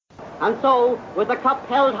And so, with the cup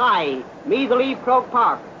held high, me the leave Croke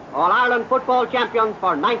Park, All-Ireland football champions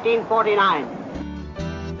for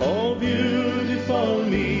 1949. Oh, beautiful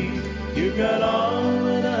me, you got all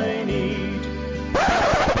that I need.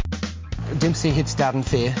 Dempsey hits Darren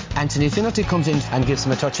Fay. Anthony Finnerty comes in and gives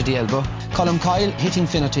him a touch of the elbow. Colm Coyle hitting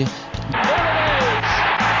Finnerty. They've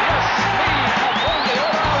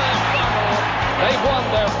won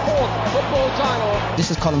their fourth football title. This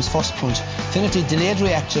is Colm's first punch. Finnerty delayed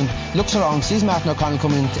reaction, looks around, sees Martin O'Connell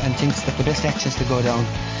coming in and thinks that the best action is to go down.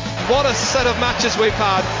 What a set of matches we've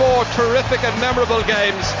had. 4 terrific and memorable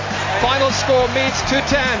games. Final score Meath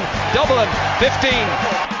 210, Dublin 15.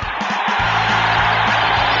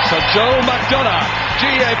 So Joe McDonough,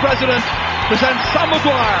 GA President, presents Sam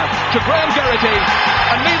Maguire to Graham Geraghty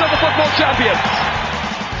and Meath are the football champions.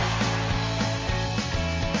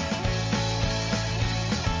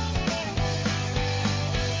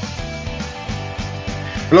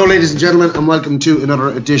 Hello ladies and gentlemen, and welcome to another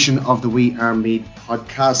edition of the We Are Meath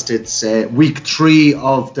podcast. It's week 3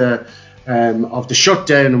 of the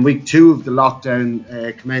shutdown and week 2 of the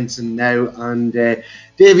lockdown commencing now. And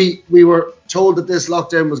Davey, we were told that this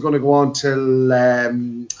lockdown was going to go on till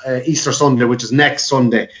Easter Sunday, which is next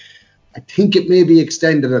Sunday. I think it may be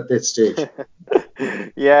extended at this stage.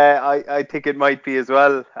 Yeah, I think it might be as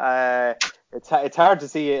well. It's hard to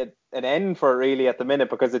see an end for it really at the minute,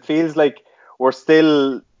 because it feels like we're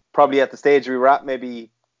still probably at the stage we were at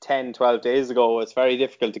maybe 10, 12 days ago. It's very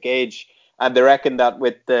difficult to gauge. And they reckon that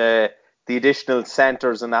with the additional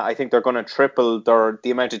centres and that, I think they're going to triple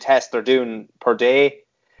the amount of tests they're doing per day,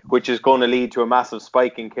 which is going to lead to a massive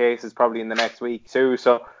spike in cases probably in the next week too.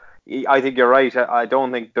 So I think you're right. I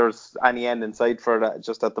don't think there's any end in sight for that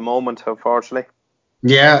just at the moment, unfortunately.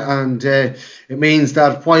 Yeah, and it means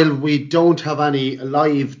that while we don't have any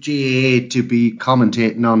live GAA to be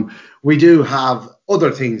commentating on, we do have other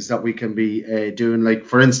things that we can be doing. Like,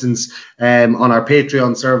 for instance, on our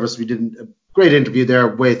Patreon service, we did a great interview there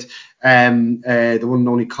with the one and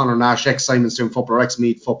only Conor Nash, ex-Simonstown footballer,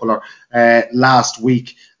 ex-Meath footballer, last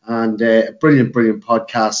week. And a brilliant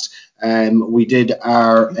podcast. We did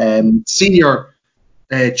our senior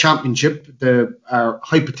championship, our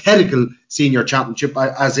hypothetical senior championship,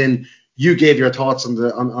 as in you gave your thoughts on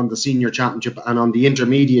the senior championship and on the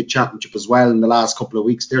intermediate championship as well in the last couple of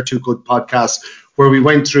weeks. They're two good podcasts where we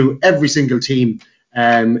went through every single team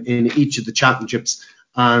in each of the championships,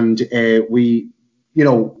 and we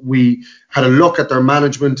had a look at their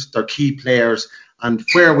management, their key players, and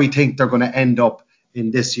where we think they're going to end up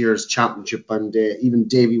in this year's championship. And even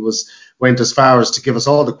Davey went as far as to give us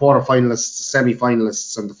all the quarterfinalists, the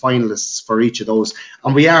semi-finalists and the finalists for each of those.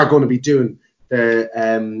 And we are going to be doing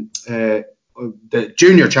the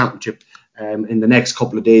junior championship in the next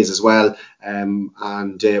couple of days as well. And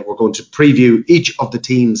we're going to preview each of the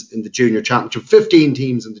teams in the junior championship. 15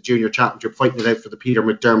 teams in the junior championship fighting it out for the Peter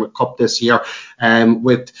McDermott Cup this year,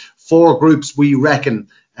 with 4 groups. We reckon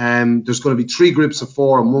there's going to be 3 groups of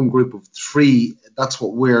 4 and 1 group of 3. That's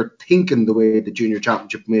what we're thinking, the way the junior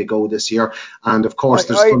championship may go this year. And of course,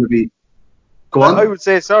 there's going to be... Go on. I would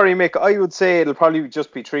say, sorry, Mick, I would say it'll probably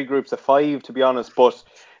just be 3 groups of 5, to be honest. But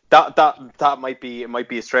that might be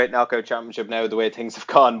a straight knockout championship now, the way things have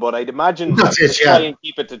gone. But I'd imagine try and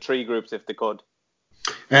keep it to 3 groups if they could.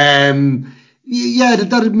 Yeah,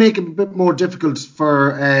 that'd make it a bit more difficult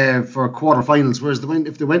for quarterfinals. Whereas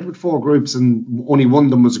if they went with 4 groups and only one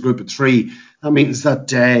of them was a group of 3, that means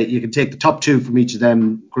that you can take the top 2 from each of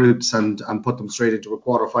them groups and put them straight into a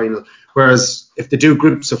quarterfinal. Whereas if they do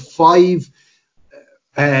groups of 5,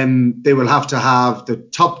 they will have to have the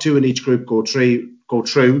top 2 in each group go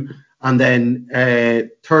through, and then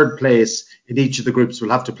third place in each of the groups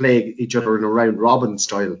will have to play each other in a round robin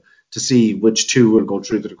style to see which 2 will go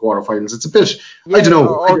through to the quarterfinals. It's a bit, I don't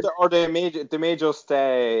know. Or they may just,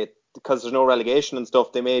 because there's no relegation and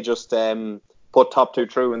stuff, they may just put top 2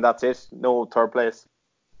 through and that's it. No third place.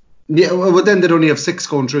 Yeah, well then they'd only have 6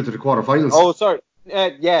 going through to the quarterfinals. Oh, sorry.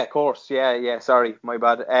 Yeah, of course. Yeah. Sorry, my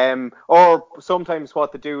bad. Or sometimes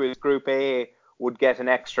what they do is Group A would get an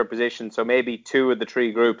extra position, so maybe 2 of the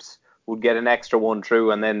 3 groups would get an extra one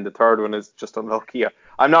through, and then the third one is just unlucky.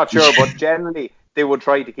 I'm not sure, but generally they would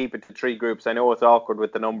try to keep it to 3 groups. I know it's awkward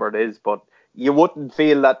with the number it is, but you wouldn't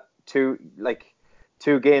feel that 2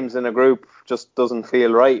 games in a group just doesn't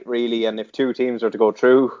feel right, really. And if 2 teams are to go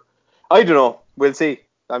through, I don't know. We'll see.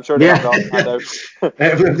 I'm sure they have it all planned out.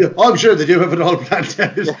 I'm sure they do have it all planned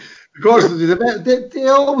out. Yeah. Of course, they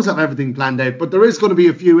always have everything planned out, but there is going to be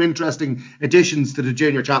a few interesting additions to the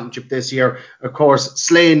Junior Championship this year. Of course,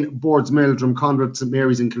 Slane, Boardsmill, Drumcondra, St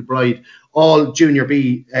Mary's and Kilbride, all Junior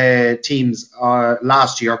B teams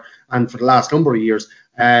last year and for the last number of years.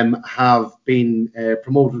 have been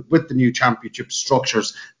promoted with the new championship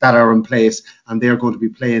structures that are in place, and they're going to be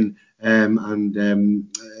playing they're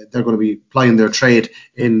going to be plying their trade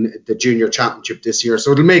in the junior championship this year.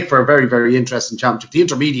 So it'll make for a very, very interesting championship. The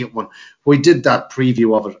intermediate one, we did that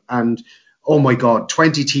preview of it, and oh my God,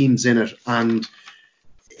 20 teams in it. And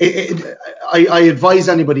I advise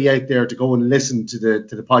anybody out there to go and listen to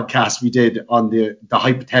the podcast we did on the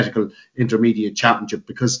hypothetical intermediate championship,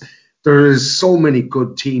 because there is so many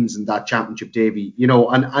good teams in that championship, Davy.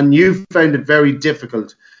 And you found it very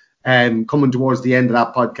difficult coming towards the end of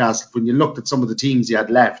that podcast when you looked at some of the teams you had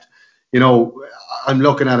left. I'm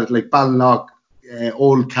looking at it like Ballinlough,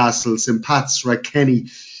 Oldcastle, St. Pat's,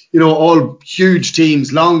 Rathkenny, all huge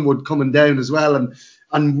teams, Longwood coming down as well,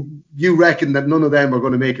 and you reckon that none of them are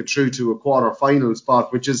going to make it through to a quarter-final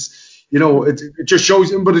spot, which is, it just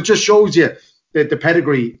shows you, but it just shows you the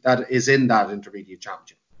pedigree that is in that intermediate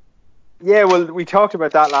championship. Yeah, well, we talked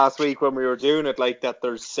about that last week when we were doing it, like that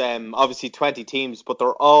there's obviously 20 teams, but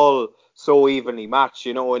they're all so evenly matched,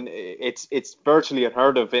 and it's virtually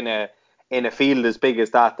unheard of in a field as big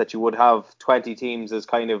as that you would have 20 teams as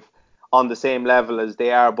kind of on the same level as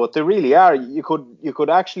they are, but they really are. You could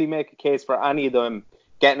actually make a case for any of them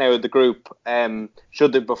getting out of the group,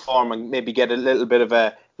 should they perform and maybe get a little bit of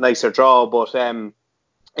a nicer draw, but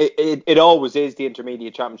it always is the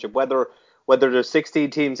intermediate championship, whether there's 16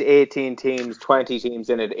 teams, 18 teams, 20 teams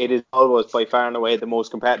in it, it is always by far and away the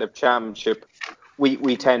most competitive championship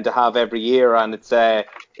we tend to have every year, and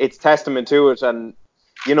it's testament to it. And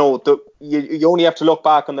you only have to look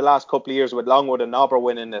back on the last couple of years with Longwood and Nobber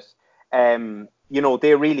winning it.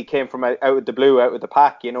 They really came from out of the blue, out of the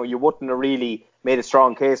pack. You wouldn't have really made a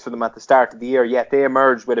strong case for them at the start of the year, yet they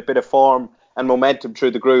emerged with a bit of form and momentum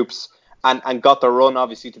through the groups. And got their run,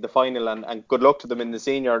 obviously, to the final, and good luck to them in the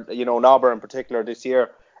senior. Nobber in particular this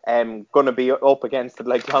year, going to be up against it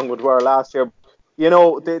like Longwood were last year.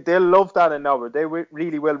 They'll love that in Nobber. They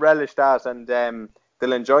really will relish that, and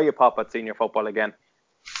they'll enjoy a pop at senior football again.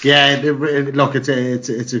 Yeah, look, it's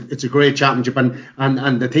a great championship,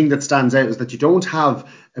 and the thing that stands out is that you don't have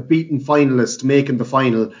a beaten finalist making the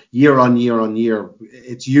final year on year on year.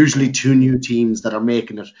 It's usually two new teams that are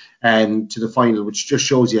making it to the final, which just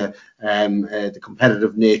shows you the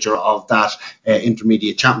competitive nature of that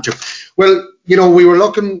intermediate championship. Well, we were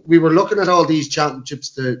looking at all these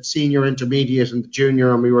championships, the senior, intermediate, and the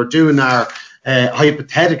junior, and we were doing our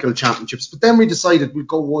hypothetical championships, but then we decided we'd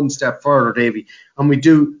go one step further, Davy, and we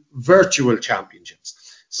do virtual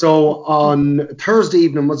championships. So on Friday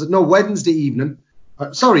evening,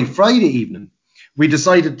 we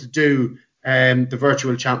decided to do the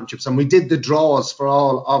virtual championships, and we did the draws for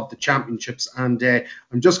all of the championships, and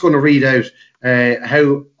I'm just going to read out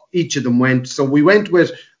how each of them went. So we went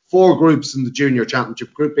with 4 groups in the junior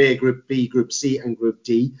championship: Group A, Group B, Group C, and Group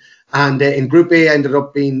D. And in Group A ended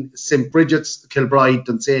up being St. Bridget's, Kilbride,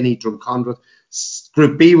 Dunsany, Drumcondra.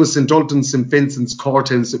 Group B was St. Ultan's, St. Vincent's,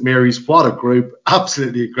 Cortown, St. Mary's. What a group.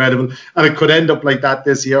 Absolutely incredible. And it could end up like that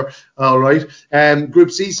this year. All right.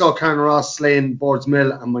 Group C saw Carnaross, Slane,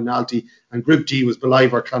 Boardsmill, and Moynalty. And Group D was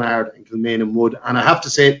Beliver, Clonard, and Kilmaine and Wood. And I have to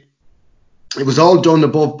say, it was all done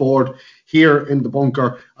above board here in the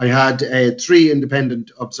bunker. I had 3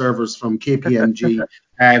 independent observers from KPMG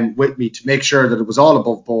with me to make sure that it was all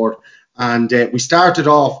above board. And we started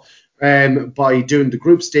off by doing the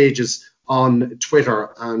group stages on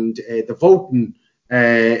Twitter, and the voting,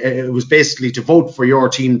 it was basically to vote for your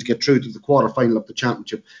team to get through to the quarterfinal of the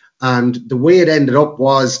championship. And the way it ended up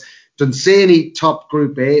was Dunsany topped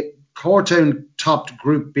Group A, Cortown topped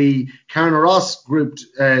Group B, Carnaross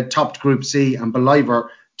topped Group C, and Beliver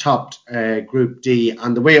topped Group D.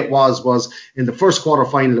 And the way it was in the first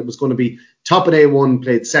quarterfinal, it was going to be top in A1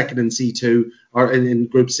 played second in C2, or in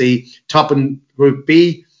Group C. Top in Group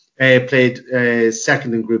B played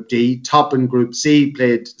second in Group D. Top in Group C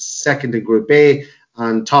played second in Group A,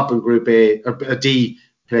 and top in Group D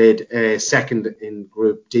played second in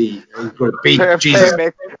Group D. In Group B. Jesus.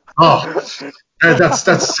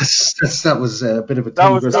 That was a bit of a that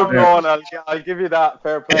was good going. I'll give you that.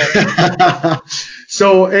 Fair play.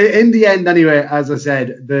 So in the end, anyway, as I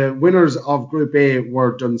said, the winners of Group A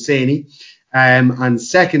were Dunsany, and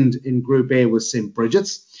second in Group A was St.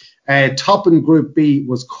 Bridget's. Top in Group B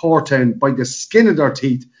was Cortown by the skin of their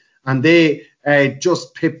teeth, and they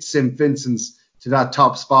just pipped St. Vincent's to that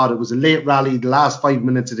top spot. It was a late rally, the last 5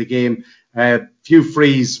 minutes of the game. few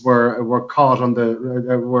frees were caught on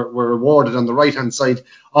were awarded on the right hand side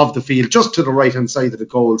of the field, just to the right hand side of the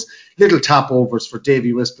goals. Little tap overs for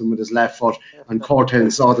Davy Rispin with his left foot, and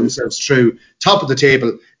Cortown saw themselves through, top of the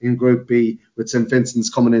table in Group B, with St Vincent's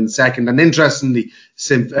coming in second. And interestingly,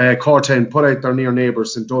 Cortown put out their near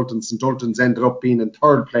neighbours St Ultans. St Ultans ended up being in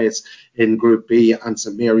third place in Group B, and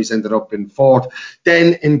St Mary's ended up in fourth.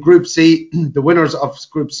 Then in Group C, the winners of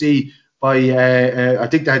Group C by I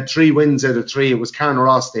think they had 3 wins out of 3. It was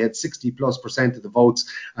Carnaross. They had 60+% of the votes,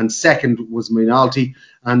 and second was Minalty.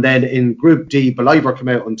 And then in Group D, Ballivor came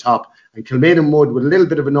out on top, and Kilmainham Wood, with a little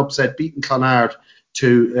bit of an upset, beating Clonard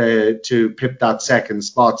to pip that second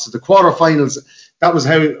spot. So the quarterfinals, that was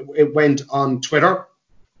how it went on Twitter.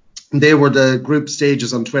 They were the group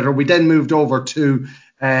stages on Twitter. We then moved over to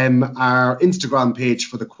our Instagram page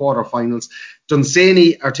for the quarterfinals.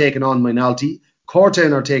 Dunsany are taking on Minalty.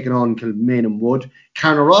 Cortown are taking on Kilmainham Wood.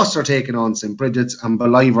 Carnaross are taking on St Bridget's, and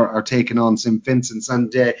Ballivor are taking on St Vincent's.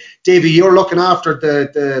 And Davy, you're looking after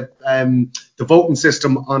the voting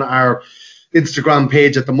system on our Instagram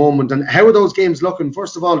page at the moment. And how are those games looking?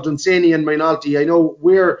 First of all, Dunsany and Minalty. I know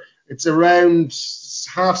it's around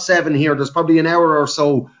 7:30 here. There's probably an hour or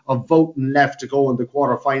so of voting left to go in the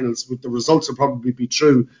quarterfinals. With the results will probably be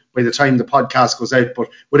true by the time the podcast goes out. But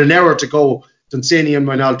with an hour to go, Dunsany and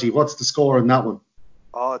Minalty, what's the score in that one?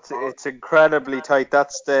 Oh, it's incredibly tight.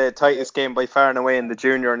 That's the tightest game by far and away in the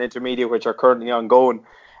junior and intermediate, which are currently ongoing.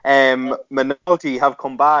 Minalty have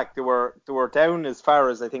come back. They were down as far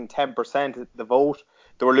as, I think, 10% the vote.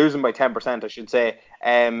 They were losing by 10%, I should say,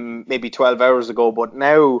 maybe 12 hours ago. But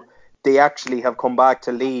now they actually have come back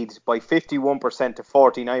to lead by 51% to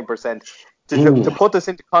 49%. To put this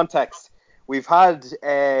into context, we've had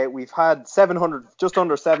 700, just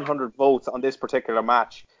under 700 votes on this particular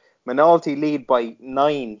match. Minalty lead by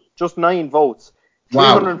 9 votes.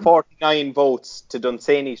 Wow. 349 votes to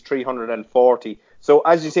Dunsany's 340. So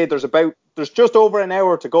as you say, there's just over an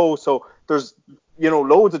hour to go. So there's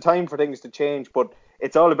loads of time for things to change, but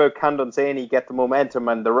it's all about, can Dunsany get the momentum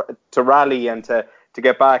and to rally and to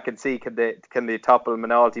get back and see can they topple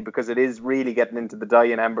Minalty, because it is really getting into the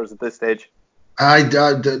dying embers at this stage.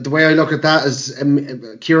 The way I look at that is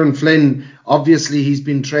Kieran Flynn, obviously he's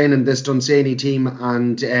been training this Dunsany team,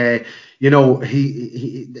 and they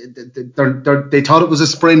thought it was a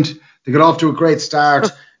sprint. They got off to a great start.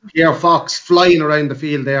 Pierre Fox flying around the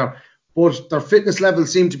field there, but their fitness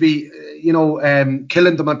levels seem to be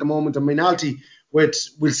killing them at the moment. And Minalty, with,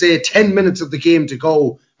 we'll say, 10 minutes of the game to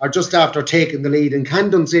go, are just after taking the lead. And can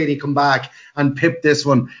Dunsany come back and pip this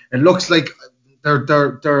one? It looks like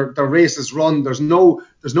their race is run. There's no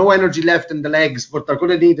energy left in the legs, but they're going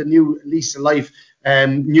to need a new lease of life,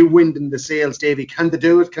 new wind in the sails. Davy, can they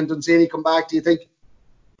do it? Can Dunsany come back, do you think?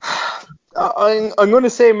 I'm going to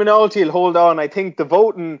say Minalty will hold on. I think the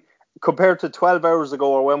voting compared to 12 hours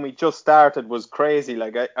ago, or when we just started, was crazy.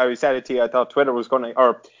 Like I said it to you, I thought Twitter was going to,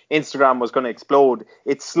 or Instagram was going to explode.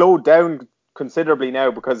 It's slowed down considerably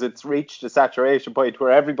now because it's reached a saturation point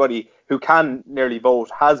where everybody who can nearly vote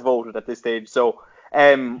has voted at this stage. So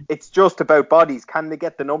it's just about bodies. Can they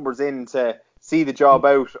get the numbers in to see the job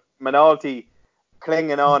out? Minalty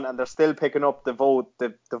clinging on, and they're still picking up the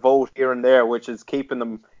vote here and there, which is keeping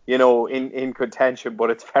them, in contention, but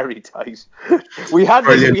it's very tight. we had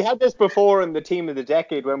this before in the team of the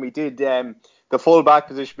decade when we did the full back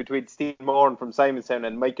position between Stephen Moran from Simonstown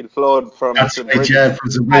and Michael Flood from St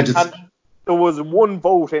Bridget's. And there was one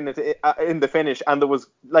vote in it in the finish, and there was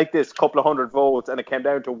like this couple of hundred votes, and it came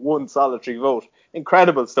down to one solitary vote.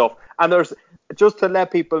 Incredible stuff. And there's, just to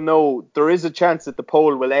let people know, there is a chance that the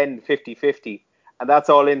poll will end 50-50, and that's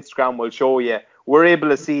all Instagram will show you. We're able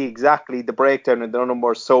to see exactly the breakdown in the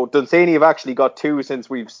numbers. So Dunsany have actually got 2 since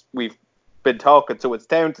we've been talking, so it's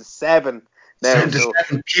down to 7 now. 7 to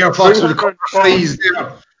 7. Pierre Fox with a couple of frees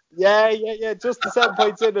there. Yeah, just the 7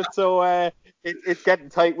 points in it. So it's getting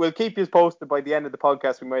tight. We'll keep you posted by the end of the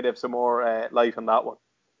podcast. We might have some more light on that one.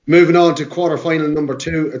 Moving on to quarter-final number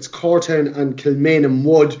 2, it's Cortown and Kilmainham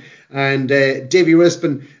Wood. And Davy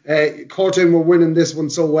Rispin, Cortown were winning this one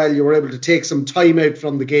so well, you were able to take some time out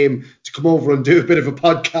from the game to come over and do a bit of a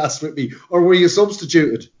podcast with me. Or were you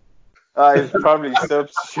substituted? I probably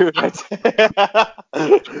substituted.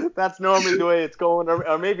 That's normally the way it's going.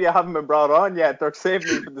 Or maybe I haven't been brought on yet. They're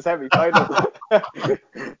saving me for the semi-final.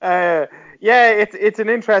 It's an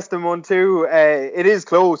interesting one too. It is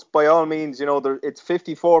close by all means. It's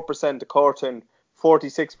 54% to Cortown,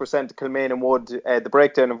 46% to Kilmainham Wood. The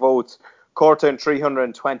breakdown of votes: Cortown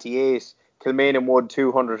 328, Kilmainham Wood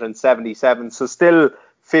 277. So still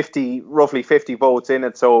roughly 50 votes in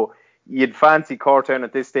it. So you'd fancy Cortown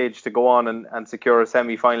at this stage to go on and secure a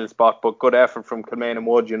semi-final spot, but good effort from Kilmaine and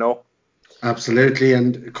Wood, Absolutely,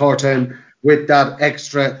 and Cortown with that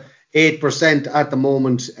extra 8% at the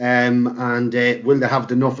moment, and will they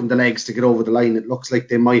have enough in the legs to get over the line? It looks like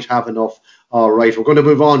they might have enough. All right, we're going to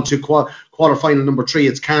move on to quarter-final number 3.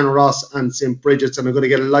 It's Carnaross and St. Bridget's, and I'm going to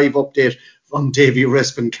get a live update from Davy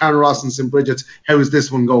Rispin. Carnaross and St. Bridget's, how is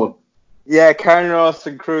this one going? Yeah, Carnaross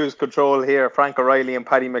and cruise control here. Frank O'Reilly and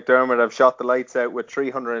Paddy McDermott have shot the lights out with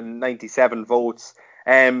 397 votes.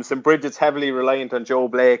 St. Bridget's heavily reliant on Joe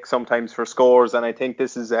Blake sometimes for scores, and I think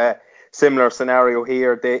this is a similar scenario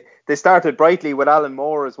here. They started brightly with Alan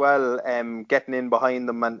Moore as well, getting in behind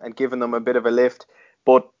them and giving them a bit of a lift.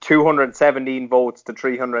 But 217 votes to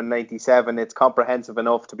 397, it's comprehensive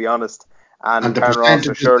enough, to be honest. And the Carnaross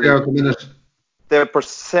are surely... there at the minute. The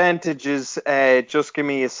percentages, just give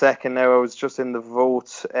me a second now, I was just in the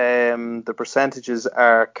votes. The percentages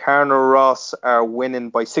are Carnaross are winning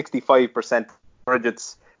by 65%,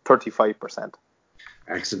 Bridget's 35%.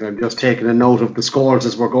 Excellent. I'm just taking a note of the scores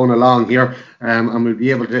as we're going along here, and we'll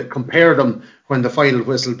be able to compare them when the final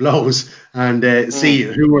whistle blows and see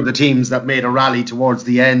who were the teams that made a rally towards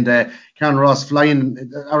the end. Carnaross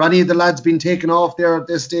flying. Are any of the lads been taken off there at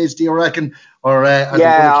this stage, do you reckon? Or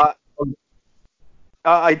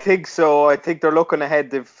I think so. I think they're looking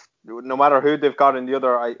ahead. No matter who they've got in the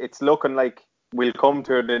other, it's looking like, we'll come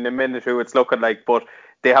to it in a minute who it's looking like, but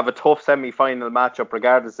they have a tough semi-final matchup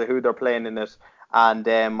regardless of who they're playing in it. And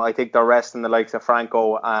I think they're resting the likes of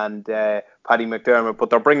Franco and Paddy McDermott, but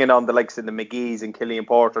they're bringing on the likes of the McGees and Killian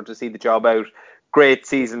Porter to see the job out. Great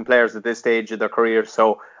seasoned players at this stage of their career,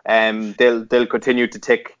 so they'll continue to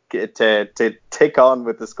tick on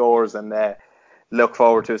with the scores and look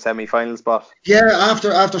forward to a semi-final spot. Yeah,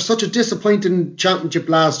 after such a disappointing championship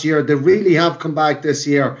last year, they really have come back this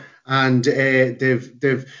year, and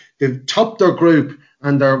they've topped their group.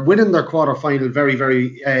 And they're winning their quarter-final very,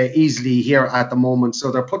 very easily here at the moment.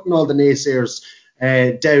 So they're putting all the naysayers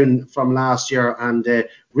down from last year and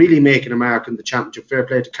really making a mark in the championship. Fair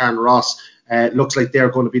play to Carnaross. Looks like they're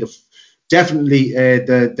going to be definitely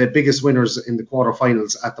the biggest winners in the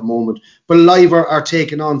quarter-finals at the moment. Ballivor are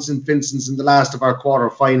taking on St. Vincent's in the last of our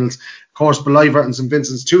quarter-finals. Of course, Ballivor and St.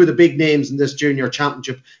 Vincent's, two of the big names in this junior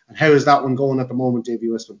championship. And how is that one going at the moment, Davy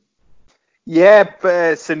Wispin?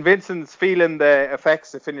 Yeah, St. Vincent's feeling the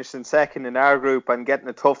effects of finishing second in our group and getting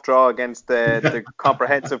a tough draw against the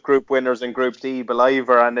comprehensive group winners in Group D,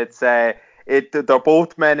 Ballivor, and they're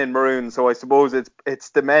both men in maroon, so I suppose it's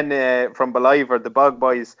the men from Ballivor, the Bog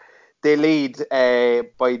Boys. They lead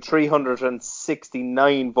by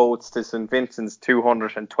 369 votes to St. Vincent's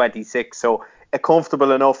 226, so a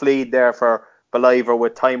comfortable enough lead there for Ballivor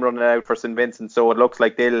with time running out for St. Vincent, so it looks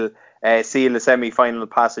like they'll seal the semi-final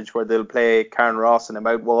passage where they'll play Carnaross in a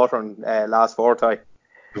Mountwater last fortnight.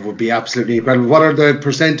 It would be absolutely incredible. What are the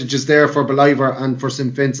percentages there for Ballivor and for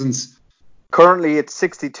St. Vincent's? Currently it's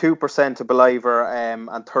 62% to Ballivor and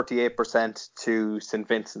 38% to St.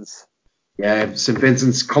 Vincent's. Yeah, St.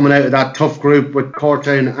 Vincent's coming out of that tough group with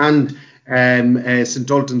Cortown and St.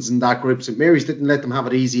 Ultan's in that group. St. Mary's didn't let them have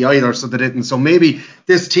it easy either, so they didn't. So maybe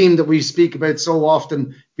this team that we speak about so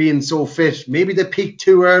often being so fit, maybe they peaked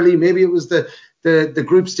too early. Maybe it was the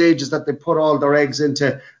group stages that they put all their eggs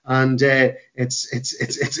into, and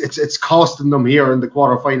it's costing them here in the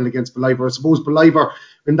quarterfinal against Ballivor. I suppose Ballivor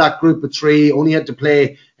in that group of 3 only had to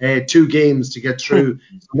play 2 games to get through.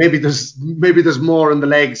 So maybe there's more in the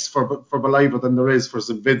legs for Ballivor than there is for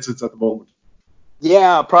St. Vincent's at the moment.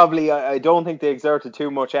 Yeah, probably. I don't think they exerted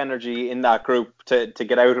too much energy in that group to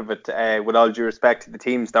get out of it, with all due respect to the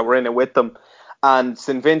teams that were in it with them. And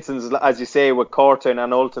St. Vincent's, as you say, with Cortown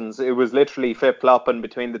and Ultan's, it was literally flip-flopping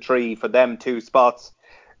between the 3 for them 2 spots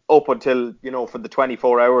up until, for the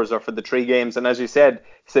 24 hours or for the 3 games. And as you said,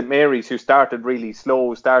 St. Mary's, who started really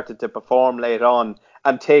slow, started to perform late on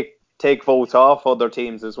and take votes off other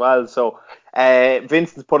teams as well. So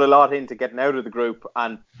Vincent's put a lot into getting out of the group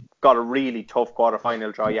and got a really tough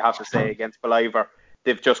quarter-final draw, you have to say, against Ballivor.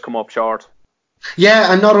 They've just come up short.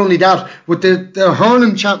 Yeah, and not only that, with the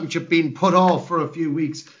hurling championship being put off for a few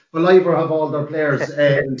weeks, Ballivor have all their players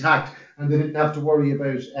intact, and they didn't have to worry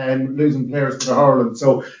about losing players to the hurling.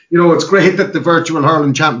 So, it's great that the virtual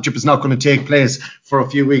hurling championship is not going to take place for a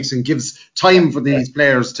few weeks and gives time for these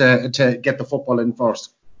players to get the football in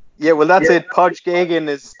first. Yeah, well, that's it. Podge Gagan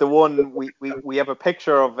is the one. We have a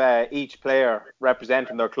picture of each player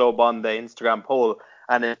representing their club on the Instagram poll,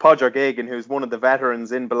 and it's Podge Gagan, who's one of the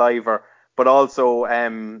veterans in Ballivor, but also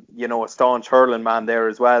a staunch hurling man there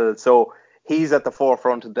as well. So he's at the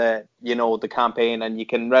forefront of the campaign, and you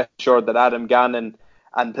can rest assured that Adam Gannon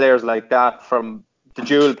and players like that from the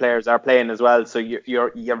dual players are playing as well. So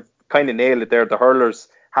you've kind of nailed it there. The hurlers,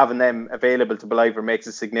 having them available to Ballivor makes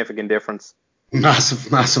a significant difference.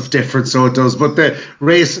 Massive difference, so it does. But the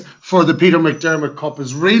race for the Peter McDermott Cup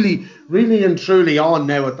is really and truly on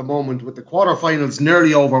now at the moment, with the quarterfinals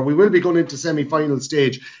nearly over. We will be going into semi-final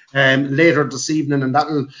stage later this evening, and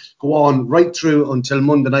that'll go on right through until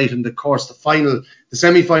Monday night. And of course, the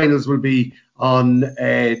semi-finals will be on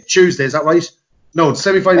Tuesday. Is that right? No, the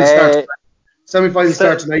semi-finals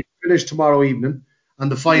start tonight, finish tomorrow evening, and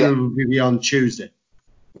the final will be on Tuesday.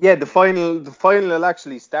 Yeah, the final will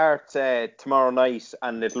actually start tomorrow night,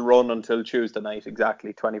 and it'll run until Tuesday night,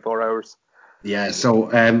 exactly 24 hours. Yeah, so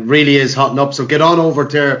really is hotting up. So get on over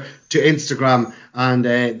there to Instagram and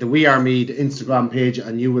the We Are Meath Instagram page,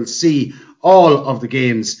 and you will see all of the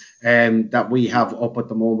games that we have up at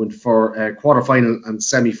the moment for quarter-final and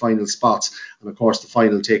semi-final spots. And, of course, the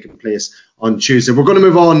final taking place on Tuesday. We're going to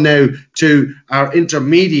move on now to our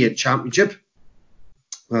intermediate championship.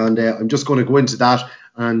 And I'm just going to go into that.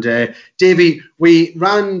 And Davy, we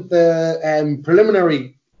ran the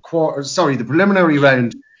preliminary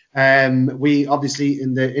round. We obviously,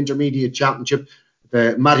 in the intermediate championship,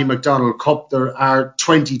 the Matty McDonald Cup, there are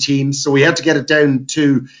 20 teams, so we had to get it down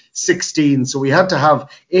to 16. So we had to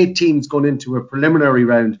have 8 teams going into a preliminary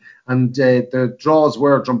round, and the draws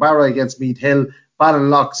were Drumbarra against Meath Hill,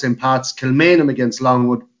 Ballinlough, St. Pat's, Kilmainham against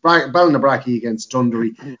Longwood, Ballinabrackey against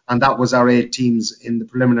Dundry, and that was our 8 teams in the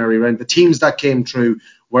preliminary round. The teams that came through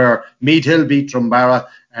were Meath Hill beat Drumbarra.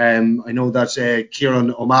 I know that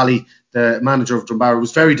Kieran O'Malley, the manager of Drumbarra,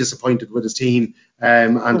 was very disappointed with his team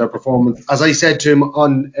and their performance. As I said to him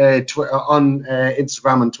on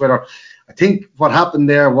Instagram and Twitter, I think what happened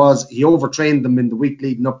there was he overtrained them in the week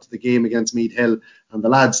leading up to the game against Meath Hill, and the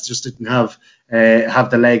lads just didn't have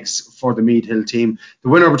the legs for the Meath Hill team. The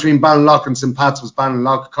winner between Ballinlough and St. Pat's was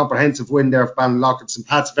Ballinlough. A comprehensive win there for Ballinlough, and St.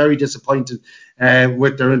 Pat's very disappointed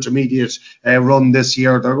with their intermediate run this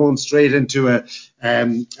year. They're going straight into a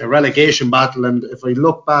relegation battle, and if I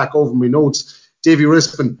look back over my notes, Davy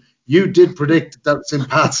Rispin, you did predict that St.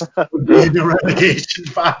 Pat's would be in a relegation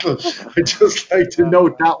battle. I'd just like to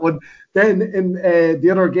note that one. Then in the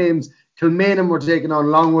other games, Kilmainham were taking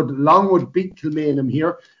on Longwood. Longwood beat Kilmainham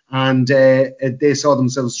here, and they saw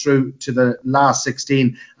themselves through to the last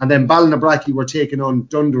 16. And then Ballinabrackey were taking on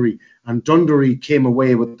Dundry, and Dundry came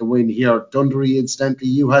away with the win here. Dundry, incidentally,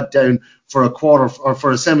 you had down for a quarter or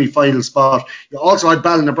for a semi-final spot. You also had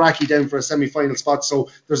Ballinabrackey down for a semi-final spot. So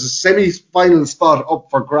there's a semi-final spot up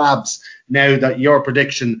for grabs now that your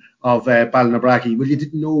prediction of Ballinabrackey. Well, you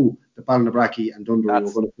didn't know that Ballinabrackey and Dundry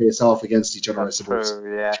were going to face off against each other, I suppose.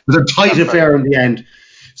 True, yeah. It was a tight affair in the end.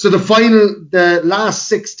 So the last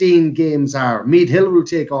 16 games are Meath Hill will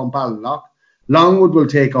take on Ballinlough, Longwood will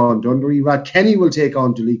take on Dundry, Rathkenny will take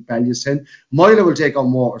on Duleek Bellewstown, Moyla will take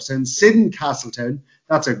on Waterstown, Sidon Castletown.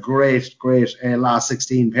 That's a great last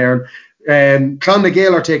 16 pair.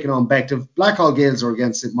 Clonmagale are taking on Bective, Blackhall Gales are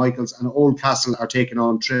against St. Michael's, and Oldcastle are taking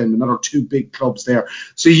on Trim. Another 2 big clubs there.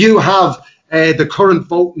 So you have the current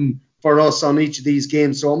voting for us on each of these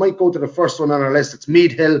games. So I might go to the first one on our list. It's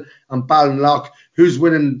Meath Hill and Ballinlough. Who's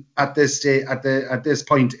winning at this this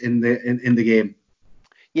point in the game?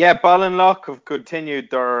 Yeah, Ballinlough have continued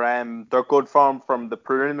their good form from the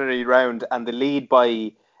preliminary round, and they lead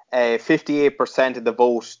by 58% of the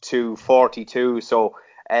vote to 42. So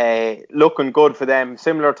looking good for them.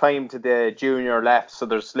 Similar time to the junior left, so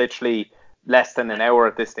there's literally less than an hour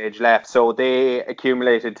at this stage left. So they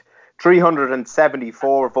accumulated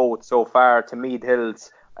 374 votes so far to Meath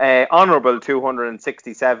Hill's honourable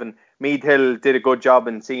 267. Meath Hill did a good job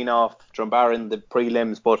in seeing off Drumbarra in the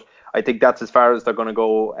prelims, but I think that's as far as they're going to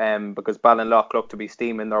go because Ballinlough look to be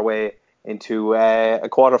steaming their way into a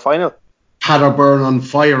quarter-final. Paderborn on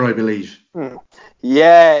fire, I believe.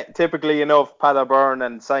 Yeah, typically enough, Paderborn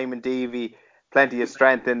and Simon Deavy, plenty of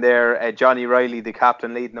strength in there. Johnny Riley, the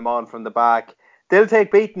captain, leading them on from the back. They'll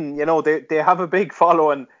take beating. You know, they have a big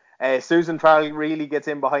following. Susan Farrell really gets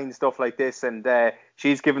in behind stuff like this, and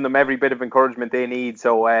she's given them every bit of encouragement they need.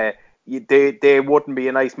 So they wouldn't be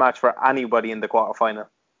a nice match for anybody in the quarter-final.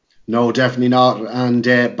 No, definitely not. And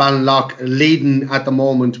Ballinlough leading at the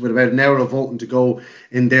moment with about an hour of voting to go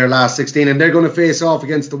in their last 16. And they're going to face off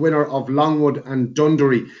against the winner of Longwood and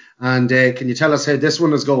Dundry. And can you tell us how this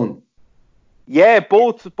one is going? Yeah,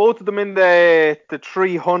 both of them in the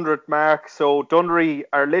 300 mark. So Dundry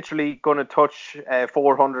are literally going to touch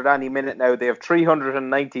 400 any minute now. They have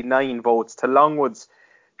 399 votes to Longwood's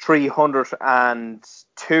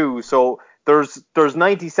 302. So there's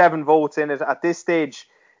 97 votes in it at this stage.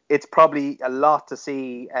 It's probably a lot to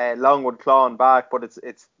see Longwood clawing back, but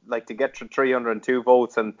it's like to get to 302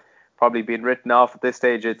 votes and probably been written off at this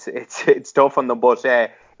stage. It's tough on them, but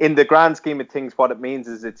in the grand scheme of things, what it means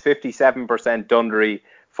is it's 57% Dundee,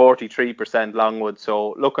 43% Longwood.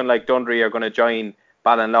 So looking like Dundee are going to join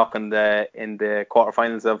Ballinlough in the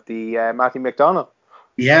quarterfinals of the Matty McDonagh.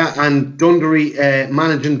 Yeah, and Dundee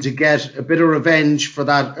managing to get a bit of revenge for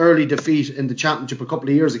that early defeat in the championship a couple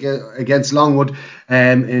of years ago against Longwood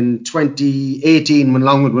in 2018, when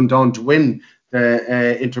Longwood went on to win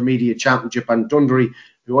the intermediate championship. And Dundee,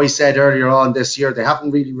 who I said earlier on this year, they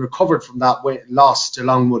haven't really recovered from that loss to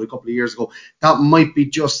Longwood a couple of years ago. That might be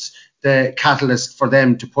just the catalyst for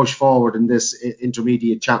them to push forward in this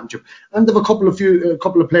intermediate championship. And they've a couple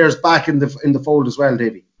of players back in the fold as well,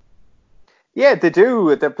 Davy. Yeah, they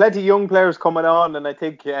do. There are plenty of young players coming on, and I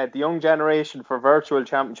think the young generation for virtual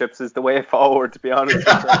championships is the way forward, to be honest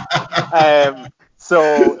with you.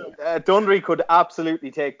 So Dundee could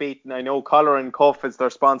absolutely take beaten. I know Collar and Cuff is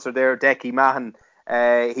their sponsor there, Decky Mahan.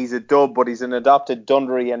 He's a dub, but he's an adopted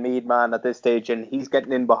Dundee and Mead man at this stage, and he's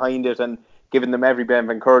getting in behind it and giving them every bit of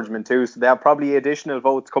encouragement too. So they have probably additional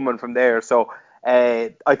votes coming from there. So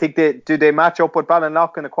I think they match up with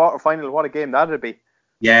Ballinlough in the quarter-final? What a game that would be.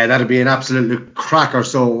 Yeah, that'd be an absolute cracker,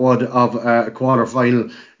 so it would, of a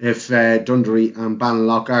quarter-final if Dundee and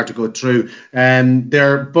Ballinlough are to go through.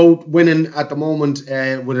 They're both winning at the moment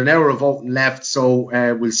with an hour of voting left, so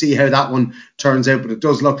we'll see how that one turns out. But it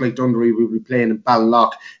does look like Dundee will be playing in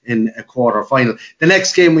Ballinlough in a quarter-final. The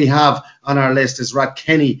next game we have on our list is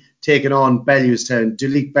Rathkenny taking on Bellewstown,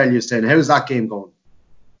 Duleek Bellewstown. How's that game going?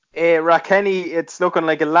 Rathkenny, it's looking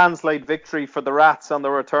like a landslide victory for the Rats on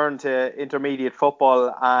the return to intermediate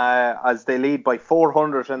football as they lead by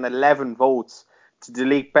 411 votes to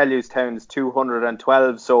Duleek Bellewstown's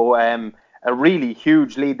 212. So a really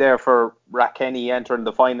huge lead there for Rathkenny entering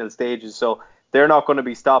the final stages. So they're not going to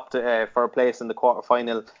be stopped for a place in the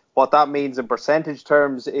quarter-final. What that means in percentage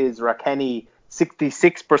terms is Rathkenny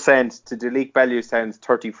 66% to Duleek Bellewstown's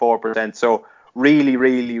 34%. So really,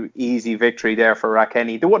 really easy victory there for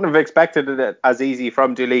Rathkenny. They wouldn't have expected it as easy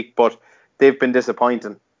from Duleek, but they've been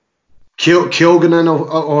disappointing. Keoghan and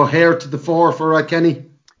O'Hare to the fore for Rathkenny.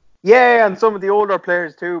 Yeah, and some of the older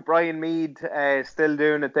players too. Brian Mead still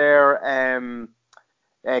doing it there.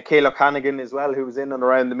 Caleb Hannigan as well, who was in and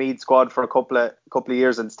around the Mead squad for a couple of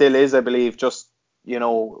years and still is, I believe, just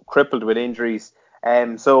crippled with injuries.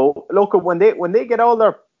 So look, when they get all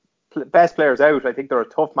their best players out, I think they're a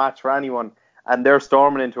tough match for anyone. And they're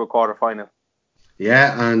storming into a quarter-final.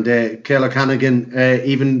 Yeah, and Caleb Hannigan,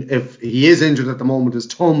 even if he is injured at the moment, his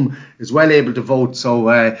thumb is well able to vote,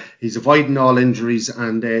 so he's avoiding all injuries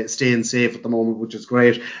and staying safe at the moment, which is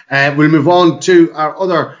great. We'll move on to our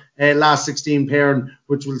other last 16 pairing,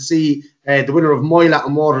 which will see the winner of Moyla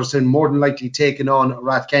and Waterstown more than likely taking on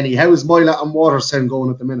Rathkenny. How is Moyla and Waterstown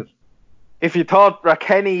going at the minute? If you thought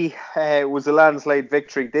Rathkenny was a landslide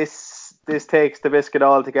victory, this takes the biscuit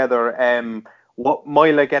altogether. What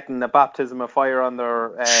Moyla getting a baptism of fire on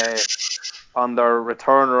their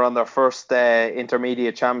return or on their first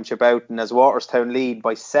intermediate championship out, and as Waterstown lead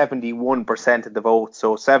by 71% of the vote,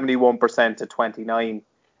 so 71% to 29.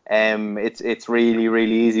 It's really,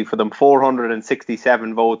 really easy for them.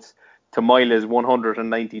 467 votes to Moyla's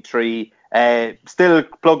 193. Still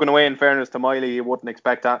plugging away, in fairness to Moyla, you wouldn't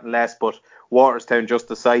expect that less, but Waterstown, just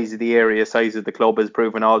the size of the area, size of the club, is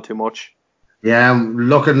proving all too much. Yeah,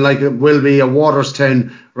 looking like it will be a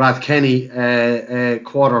Waterstown Rathkenny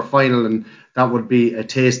quarter final, and that would be a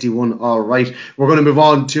tasty one. All right, we're going to move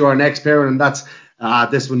on to our next pair, and that's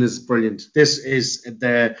this one is brilliant. This is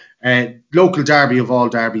the local derby of all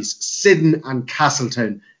derbies, Sidon and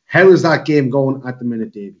Castletown. How is that game going at the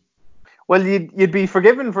minute, Davey? Well, you'd be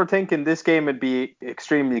forgiven for thinking this game would be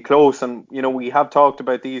extremely close, and we have talked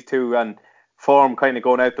about these two and form kind of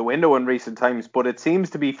going out the window in recent times, but it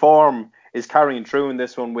seems to be form is carrying through in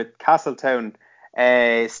this one, with Castletown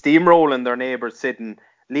steamrolling their neighbours Sidon,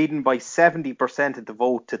 leading by 70% of the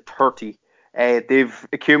vote to 30. They've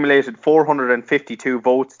accumulated 452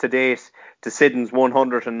 votes to date to Sidon's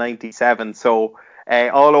 197. So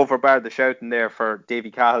all over bar the shouting there for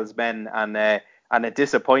Davy Cahill's men, and a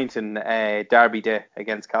disappointing derby day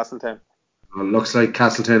against Castletown. Well, looks like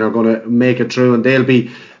Castletown are going to make it through, and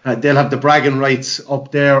they'll have the bragging rights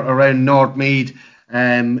up there around North Mead,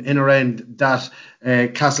 in around that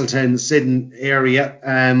Castletown Sidon area,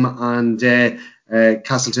 and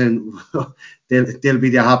Castletown they'll be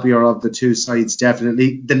the happier of the two sides,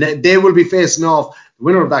 definitely. They will be facing off. The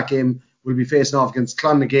winner of that game will be facing off against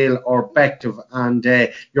Clonagale or Bective, and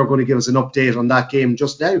you're going to give us an update on that game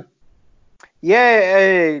just now.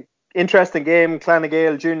 Yeah, interesting game.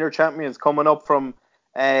 Clonagale junior champions coming up from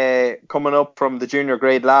coming up from the junior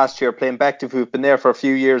grade last year, playing Bective, who've been there for a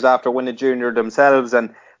few years after winning junior themselves,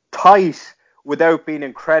 and tight without being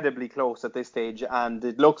incredibly close at this stage. And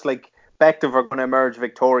it looks like Bective are going to emerge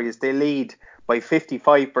victorious. They lead by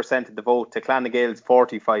 55% of the vote to Clonagale's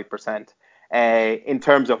 45%. In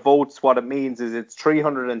terms of votes, what it means is it's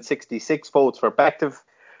 366 votes for Bective,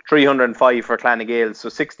 305 for Clonagale, so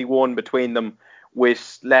 61 between them,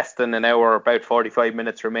 with less than an hour, about 45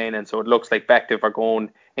 minutes remaining. So it looks like Bective are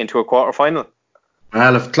going into a quarter-final.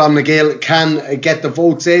 Well, if Clonagale can get the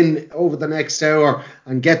votes in over the next hour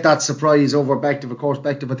and get that surprise over Bective, of course,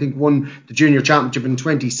 Bective, I think, won the junior championship in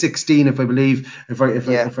 2016, if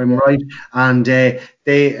I'm right. And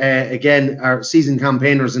they, again, are seasoned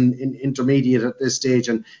campaigners in intermediate at this stage.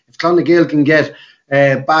 And if Clonagale can get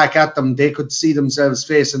back at them, they could see themselves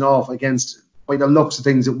facing off against, by the looks of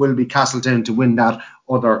things, it will be Castletown to win that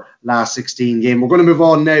other last 16 game. We're going to move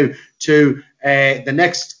on now to the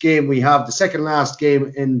next game. We have the second last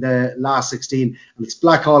game in the last 16, and it's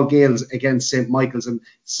Blackhall Gales against St. Michael's. And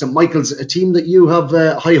St. Michael's, a team that you have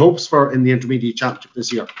high hopes for in the Intermediate Championship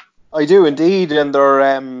this year. I do indeed, and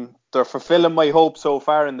they're fulfilling my hopes so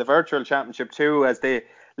far in the Virtual Championship too, as they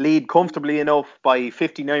lead comfortably enough by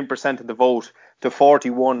 59% of the vote to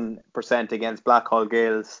 41% against Blackhall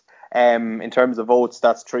Gales. In terms of votes,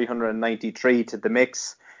 that's 393 to the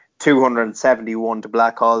mix, 271 to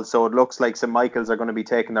Blackhall. So it looks like St. Michael's are going to be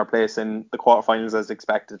taking their place in the quarterfinals as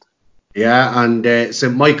expected. Yeah, and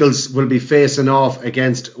St. Michael's will be facing off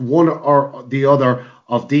against one or the other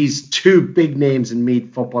of these two big names in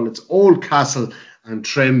Meath football. It's Oldcastle and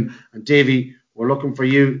Trim. And Davy, we're looking for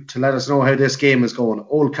you to let us know how this game is going.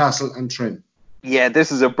 Oldcastle and Trim. Yeah,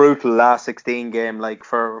 this is a brutal last 16 game. Like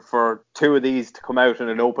for two of these to come out in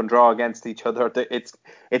an open draw against each other,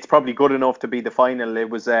 it's probably good enough to be the final. It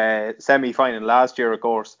was a semi-final last year, of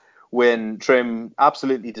course, when Trim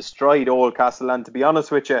absolutely destroyed Oldcastle. And to be honest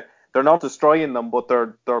with you, they're not destroying them, but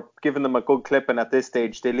they're giving them a good clipping at this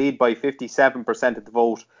stage. They lead by 57% of the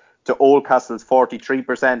vote to Oldcastle's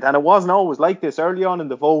 43%. And it wasn't always like this. Early on in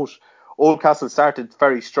the vote, Oldcastle started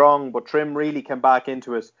very strong, but Trim really came back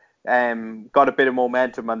into it. Got a bit of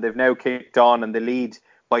momentum, and they've now kicked on, and they lead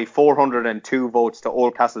by 402 votes to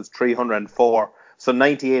Oldcastle's 304. So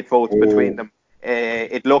 98 votes between them.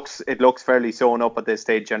 It looks fairly sewn up at this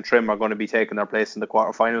stage, and Trim are going to be taking their place in the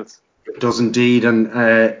quarterfinals. It does indeed, and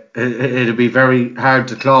it'll be very hard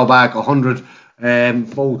to claw back 100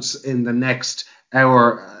 votes in the next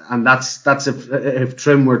hour, and that's if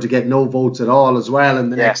Trim were to get no votes at all as well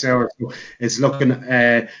in the next hour. So it's looking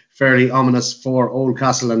fairly ominous for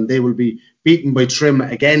Oldcastle, and they will be beaten by Trim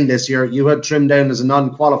again this year. You had Trim down as a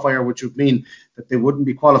non-qualifier, which would mean that they wouldn't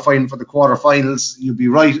be qualifying for the quarterfinals. You'd be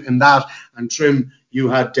right in that. And Trim you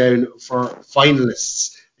had down for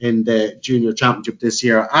finalists in the junior championship this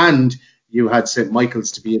year, and you had St.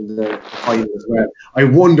 Michael's to be in the final as well. I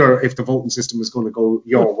wonder if the voting system is going to go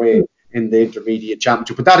your way in the intermediate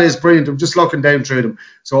championship, but that is brilliant. I'm just looking down through them.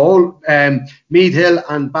 So all Meath Hill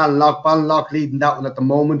and Ballinlough leading that one at the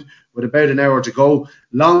moment with about an hour to go.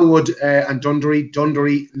 Longwood and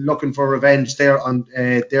Dundee looking for revenge there on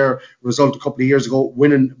their result a couple of years ago,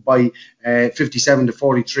 winning by 57 to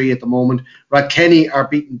 43 at the moment. Rathkenny are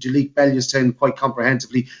beating Duleek Bellewstown quite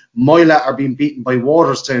comprehensively. Moyla are being beaten by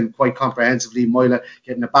Waterstown quite comprehensively. Moyla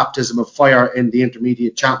getting a baptism of fire in the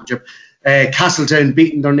intermediate championship. Castletown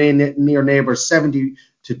beating their near neighbours 70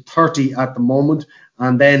 to 30 at the moment.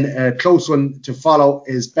 And then a close one to follow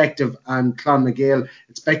is Bective and Clonagale.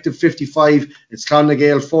 It's Bective 55, it's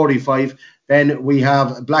Clonagale 45. Then we have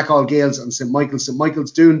Blackhall Gales and St. Michael's. St.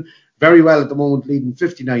 Michael's doing very well at the moment, leading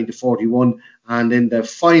 59 to 41. And in the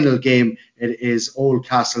final game, it is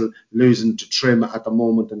Oldcastle losing to Trim at the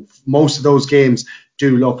moment. And most of those games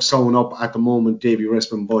do look sewn up at the moment, Davy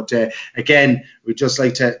Rispin. But again, we'd just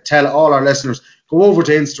like to tell all our listeners, go over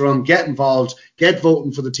to Instagram, get involved, get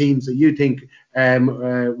voting for the teams that you think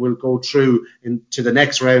will go through into the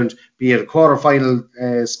next round, be it a quarter-final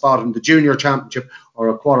spot in the Junior Championship or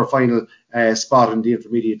a quarter-final spot in the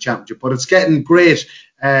Intermediate Championship. But it's getting great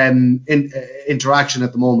interaction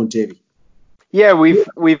at the moment, Davy. Yeah,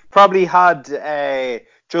 we've probably had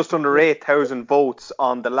just under 8,000 votes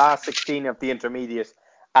on the last 16 of the Intermediate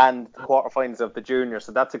and the quarterfinals of the Junior.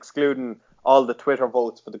 So that's excluding all the Twitter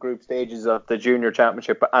votes for the group stages of the Junior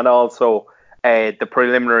Championship and also the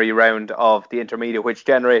preliminary round of the Intermediate, which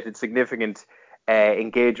generated significant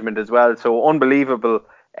engagement as well. So unbelievable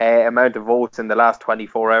amount of votes in the last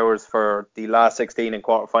 24 hours for the last 16 and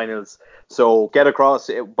quarterfinals. So get across.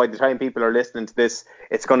 By the time people are listening to this,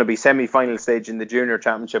 it's going to be semi-final stage in the junior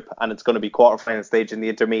championship, and it's going to be quarterfinal stage in the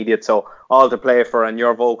intermediate. So all to play for, and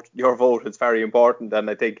your vote is very important. And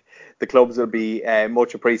I think the clubs will be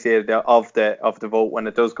much appreciated of the vote when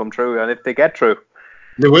it does come through, and if they get through.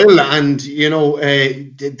 They will, and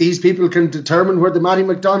these people can determine where the Matty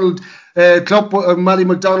McDonald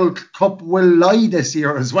Cup will lie this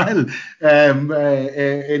year as well, in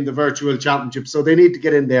the virtual championship. So they need to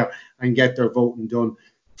get in there and get their voting done.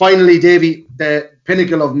 Finally, Davy, the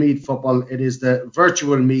pinnacle of Meath football, it is the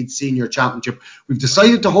virtual Meath Senior Championship. We've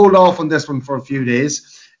decided to hold off on this one for a few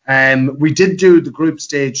days. We did do the group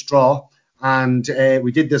stage draw, and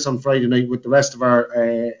we did this on Friday night with the rest of our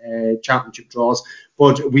championship draws.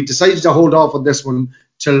 But we decided to hold off on this one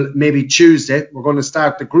till maybe Tuesday. We're going to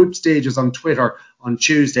start the group stages on Twitter on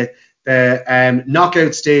Tuesday. The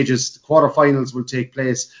knockout stages, the quarterfinals, will take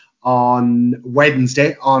place on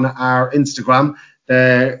Wednesday on our Instagram.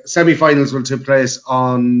 The semi-finals will take place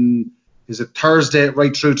on, Thursday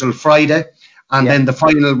right through till Friday. And then the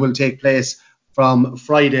final will take place from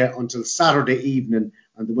Friday until Saturday evening,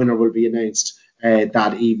 and the winner will be announced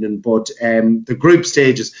that evening. But the group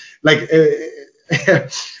stages,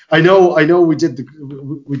 I know we did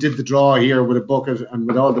the draw here with a bucket and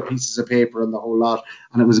with all the pieces of paper and the whole lot,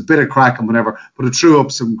 and it was a bit of crack and whatever, but it threw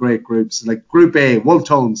up some great groups. Like Group A,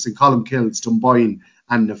 Wolftones, St. Columkills, Dunboyne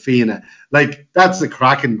and Na Fianna. That's the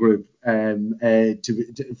cracking group if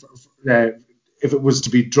it was to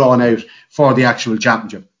be drawn out for the actual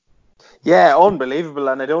championship. Yeah, unbelievable,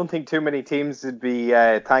 and I don't think too many teams would be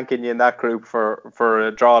thanking you in that group for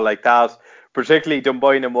a draw like that. Particularly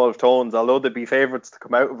Dunboyne and Wolftones, although they'd be favourites to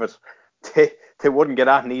come out of it, they wouldn't get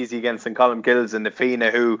that easy against St. Columkills and Na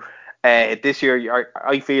Fianna, who this year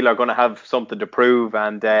I feel are going to have something to prove,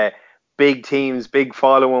 and big teams, big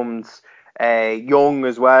followings, young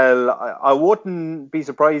as well. I wouldn't be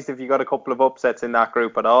surprised if you got a couple of upsets in that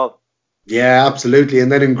group at all. Yeah, absolutely.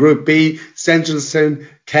 And then in Group B, Centralstown,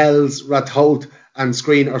 Kells, Ratoath and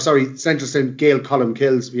Screen, Centralstown, Gael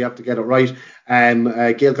Columkills, we have to get it right.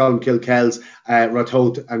 Gael Columkill, Kells,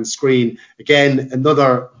 Ratoath and Screen. Again,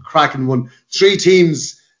 another cracking one. Three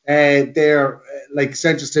teams there, like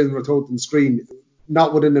Centralstown, Ratoath and Screen,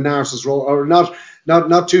 not within the Narcissus row, or not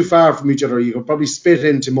too far from each other. You could probably spit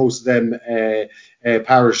into most of them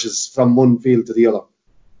parishes from one field to the other.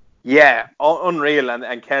 Yeah, unreal,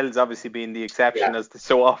 and Kells obviously being the exception, as they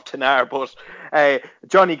so often are. But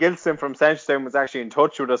Johnny Gilson from Centralstown was actually in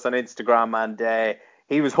touch with us on Instagram, and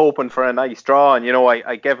he was hoping for a nice draw. And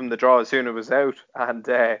I gave him the draw as soon as it was out, and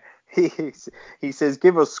he says,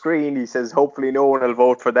 "Give us Screen." He says, "Hopefully no one will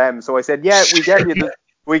vote for them." So I said, "Yeah, we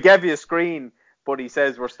gave you a Screen." But he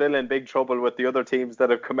says we're still in big trouble with the other teams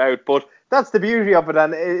that have come out. But that's the beauty of it,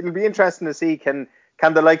 and it'll be interesting to see can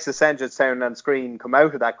the likes of Centralstown and Screen come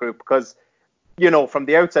out of that group, because from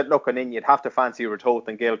the outset looking in, you'd have to fancy Ratoath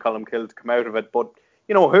and Gael Columkill to come out of it. But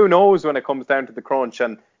who knows when it comes down to the crunch,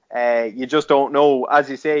 and you just don't know. As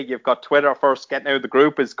you say, you've got Twitter first. Getting out of the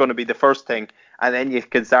group is going to be the first thing, and then you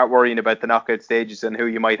can start worrying about the knockout stages and who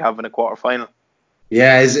you might have in a quarter final.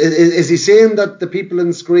 Yeah, is he saying that the people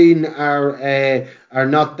in Screen are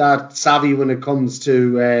not that savvy when it comes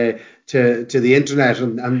to the internet,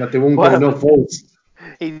 and that they won't get enough votes?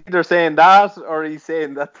 He's either saying that, or he's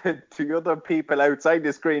saying that the other people outside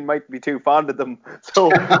the Screen might be too fond of them,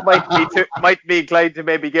 so might be inclined to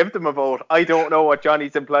maybe give them a vote. I don't know what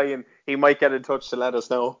Johnny's implying. He might get in touch to let us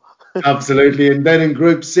know. Absolutely. And then in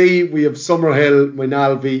Group C, we have Summerhill,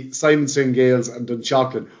 Moynalvey, Simonstown Gales and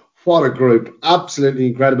Dunshaughlin. What a group. Absolutely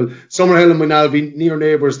incredible. Summerhill and Moynalvey, near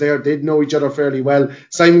neighbours there. They'd know each other fairly well.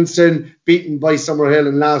 Simonstown beaten by Summerhill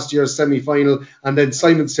in last year's semi-final. And then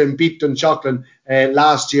Simonstown beat Dunshaughlin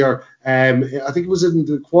last year. I think it was in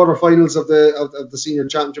the quarterfinals of the senior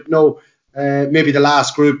championship. No, maybe the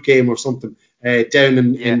last group game or something down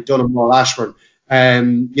in Dunamore, Ashburn.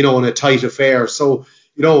 In a tight affair. So,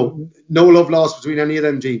 no love lost between any of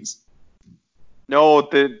them teams. No,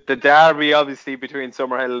 the derby obviously between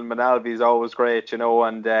Summerhill and Moynalvey is always great, and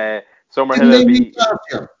Summerhill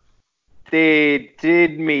They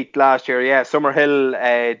did meet last year, yeah.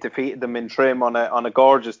 Summerhill defeated them in Trim on a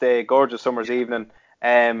gorgeous day, gorgeous summer's evening.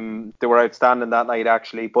 They were outstanding that night,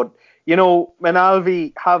 actually. But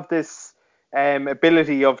Moynalvey have this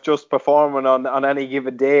ability of just performing on any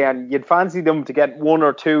given day, and you'd fancy them to get one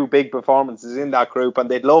or two big performances in that group, and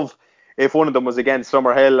they'd love if one of them was against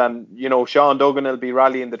Summerhill. And Sean Duggan will be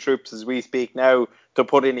rallying the troops as we speak now to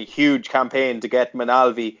put in a huge campaign to get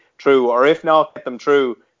Moynalvey through, or if not get them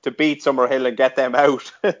through, to beat Summerhill and get them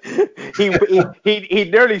out. he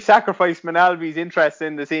nearly sacrificed Manalby's interest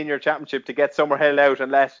in the senior championship to get Summerhill out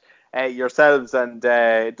and let yourselves and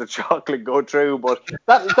the Chocolate go through. But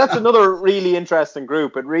that's another really interesting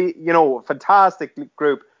group. Fantastic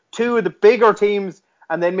group. Two of the bigger teams,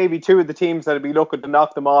 and then maybe two of the teams that'll be looking to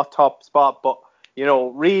knock them off top spot. But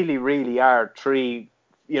really, really are three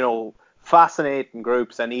fascinating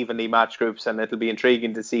groups and evenly matched groups, and it'll be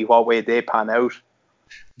intriguing to see what way they pan out.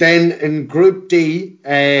 Then in Group D,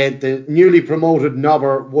 the newly promoted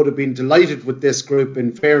Nobber would have been delighted with this group.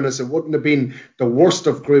 In fairness, it wouldn't have been the worst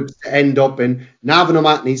of groups to end up in. Navan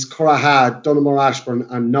O'Mahony's, Curraha, Donaghmore Ashbourne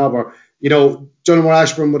and Nobber. Donaghmore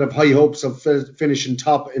Ashbourne would have high hopes of finishing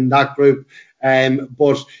top in that group.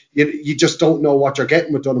 But you just don't know what you're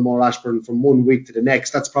getting with Donaghmore Ashbourne from one week to the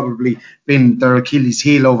next. That's probably been their Achilles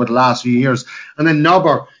heel over the last few years. And then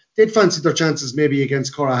Nobber, they'd fancy their chances maybe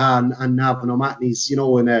against Curraha and Navan O'Mahony's, in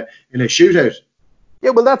a shootout.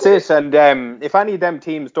 Yeah, well, that's it. And if any of them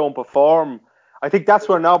teams don't perform, I think that's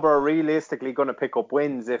where Nobber are realistically going to pick up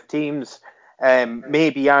wins. If teams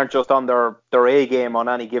maybe aren't just on their A game on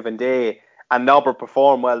any given day, and Nobber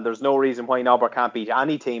perform well, there's no reason why Nobber can't beat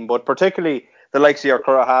any team. But particularly the likes of your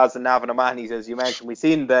Currahas and Navan O'Mahony's, as you mentioned, we've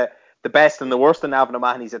seen the best and the worst of Navan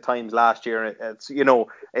O'Mahony's at times last year. It's,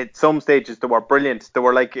 at some stages they were brilliant. They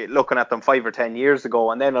were like looking at them 5 or 10 years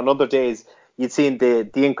ago. And then on other days, you'd seen the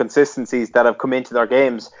inconsistencies that have come into their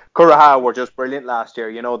games. Curraha were just brilliant last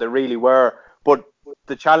year. They really were. But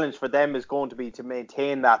the challenge for them is going to be to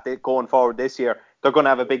maintain that going forward this year. They're going to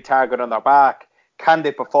have a big target on their back. Can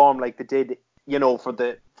they perform like they did, for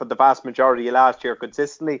the vast majority of last year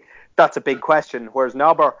consistently? That's a big question. Whereas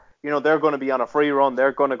Nobber, they're going to be on a free run.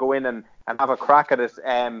 They're going to go in and have a crack at it.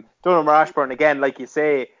 Donaghmore Ashbourne, again, like you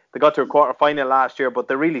say, they got to a quarter-final last year, but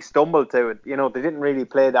they really stumbled to it. They didn't really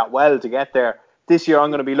play that well to get there. This year,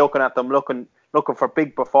 I'm going to be looking at them, looking for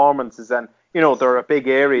big performances. And, they're a big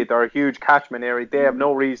area. They're a huge catchment area. They have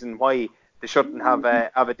no reason why they shouldn't have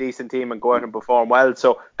a decent team and go out and perform well.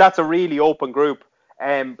 So that's a really open group.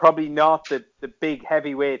 Probably not the big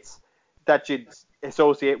heavyweights that you'd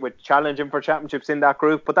associate with challenging for championships in that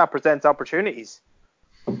group, but that presents opportunities.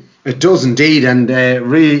 It does indeed, and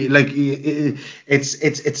really,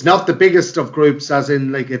 it's not the biggest of groups, as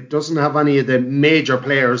in it doesn't have any of the major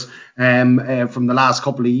players from the last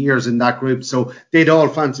couple of years in that group, so they'd all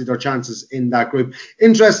fancy their chances in that group.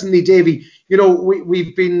 Interestingly, Davy,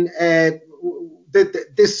 we've been.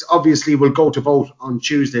 This obviously will go to vote on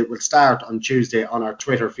Tuesday. It will start on Tuesday on our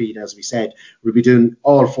Twitter feed, as we said. We'll be doing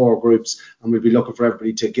all 4 groups, and we'll be looking for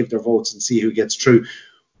everybody to give their votes and see who gets through.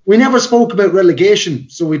 We never spoke about relegation,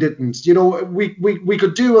 so we didn't. We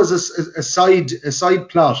could do as a side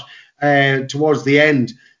plot towards the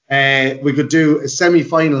end. We could do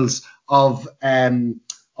semi-finals of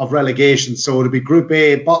relegation. So it'll be Group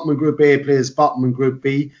A. Bottom in Group A plays bottom in Group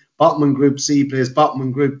B. Bottom in Group C plays bottom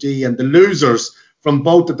in Group D, and the losers from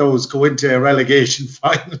both of those go into a relegation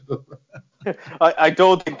final. I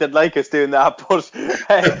don't think they'd like us doing that,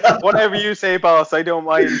 but whatever you say, boss, I don't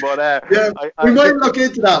mind. But we might look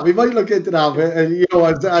into that.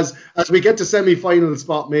 As we get to semi-final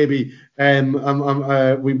spot, maybe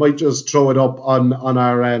we might just throw it up on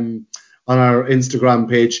our Instagram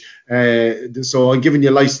page. So I'm giving you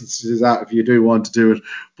license to do that if you do want to do it.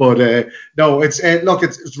 But no, it's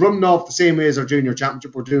running off the same way as our junior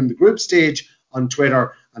championship. We're doing the group stage on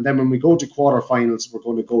Twitter, and then when we go to quarterfinals, we're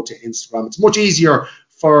going to go to Instagram. It's much easier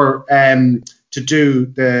for to do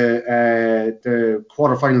the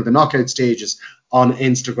quarterfinal, the knockout stages on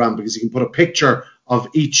Instagram, because you can put a picture of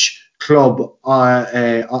each club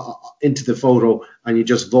into the photo, and you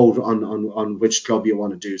just vote on which club you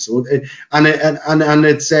want to do. So it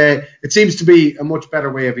seems to be a much better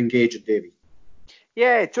way of engaging, Davey.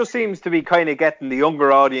 Yeah, it just seems to be kind of getting the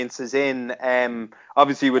younger audiences in.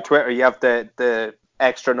 Obviously, with Twitter, you have the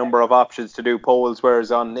extra number of options to do polls, whereas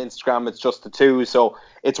on Instagram, it's just the 2. So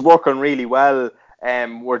it's working really well.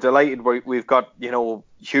 We're delighted. We've got,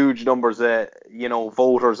 huge numbers of,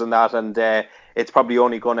 voters and that, and it's probably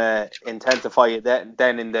only going to intensify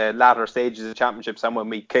then in the latter stages of championships and when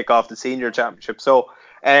we kick off the senior championship. So,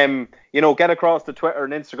 get across to Twitter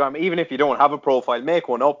and Instagram. Even if you don't have a profile, make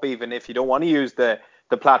one up. Even if you don't want to use the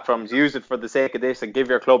platforms, use it for the sake of this and give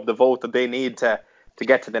your club the vote that they need to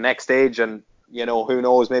get to the next stage and, who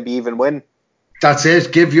knows, maybe even win. That's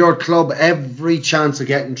it. Give your club every chance of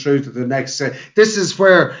getting through to the next. This is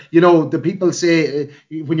where, the people say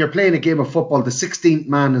when you're playing a game of football, the 16th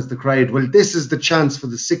man is the crowd. Well, this is the chance for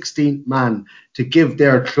the 16th man to give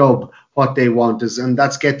their club what they want, and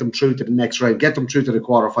that's get them through to the next round, get them through to the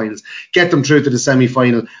quarterfinals, get them through to the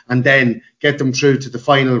semi-final, and then get them through to the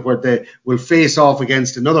final where they will face off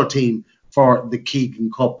against another team for the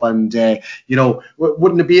Keegan Cup. And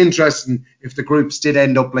wouldn't it be interesting if the groups did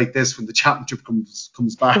end up like this when the championship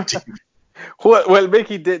comes back to you? Well,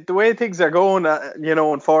 Mickey, the way things are going,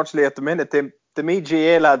 unfortunately at the minute, the Meath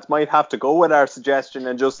GA lads might have to go with our suggestion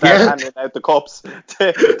and just start handing out the cups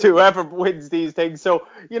to whoever wins these things. So,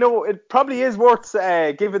 it probably is worth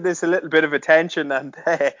giving this a little bit of attention and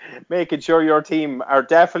making sure your team are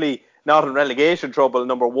definitely not in relegation trouble,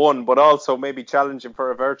 number one, but also maybe challenging for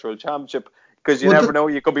a virtual championship, because you never know,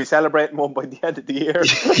 you could be celebrating one by the end of the year.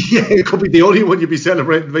 Yeah, it could be the only one you'll be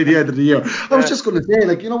celebrating by the end of the year. I was just going to say,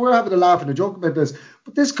 we're having a laugh and a joke about this,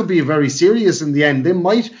 but this could be very serious in the end. They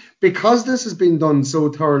might, because this has been done so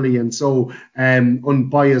thoroughly and so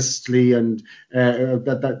unbiasedly, and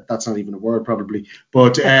that's not even a word probably,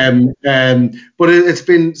 but it's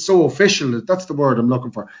been so official, that's the word I'm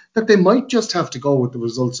looking for, that they might just have to go with the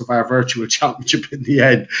results of our virtual championship in the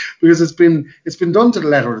end, because it's been done to the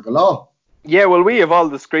letter of the law. Yeah, well, we have all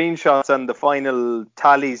the screenshots and the final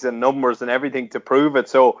tallies and numbers and everything to prove it.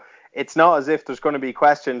 So it's not as if there's going to be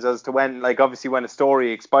questions as to when, obviously when a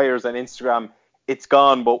story expires on Instagram, it's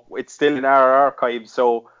gone, but it's still in our archives.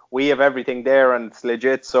 So we have everything there and it's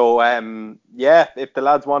legit. So, if the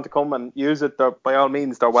lads want to come and use it, by all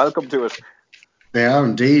means, they're welcome to it. They are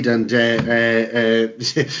indeed, and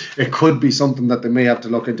it could be something that they may have to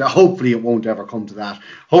look into. Hopefully it won't ever come to that.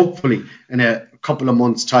 Hopefully in a couple of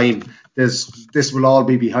months' time, this will all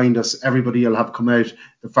be behind us. Everybody will have come out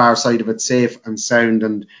the far side of it safe and sound,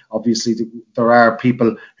 and obviously there are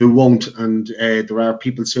people who won't, and there are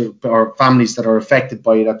people or families that are affected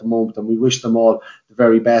by it at the moment, and we wish them all the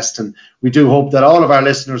very best. And we do hope that all of our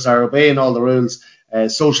listeners are obeying all the rules,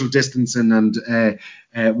 social distancing and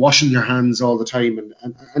washing your hands all the time,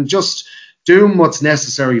 and just doing what's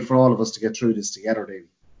necessary for all of us to get through this together, Davey.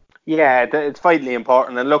 Yeah, it's vitally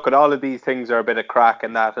important. And look, at all of these things are a bit of crack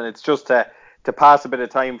and that, and it's just to pass a bit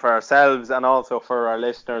of time for ourselves and also for our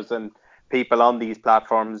listeners and people on these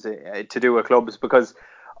platforms to do with clubs, because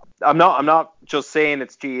I'm not just saying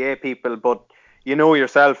it's GA people, but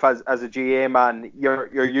yourself as a GA man,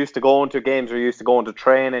 you're used to going to games, you're used to going to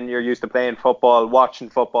training, you're used to playing football, watching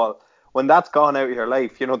football. When that's gone out of your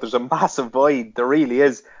life, there's a massive void. There really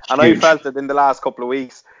is. And I felt it in the last couple of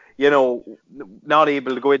weeks. Not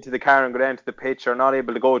able to go into the car and go down to the pitch, or not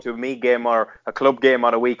able to go to a Meath game or a club game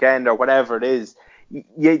on a weekend or whatever it is.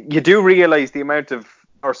 You do realise the importance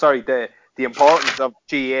of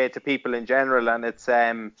GA to people in general, and it's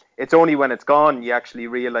only when it's gone you actually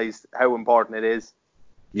realise how important it is.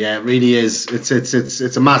 Yeah, it really is.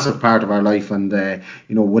 It's a massive part of our life, and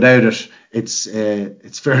without it, it's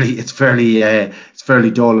fairly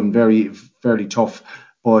dull and very tough.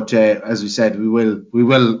 But as we said, we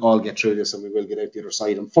will all get through this, and we will get out the other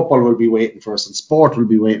side. And football will be waiting for us, and sport will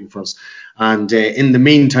be waiting for us. And in the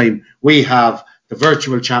meantime, we have the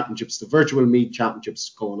virtual championships, the virtual Meath championships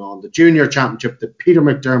going on. The junior championship, the Peter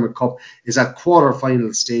McDermott Cup, is at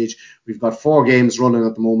quarter-final stage. We've got 4 games running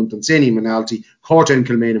at the moment on St. Eamonalty, Cortown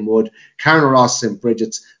Kilmainham Wood, Carnaross St.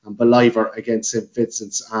 Bridget's, and Ballivor against St.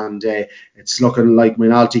 Vincent's. And it's looking like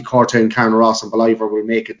Minalty, Cortown, Carnaross and Ballivor will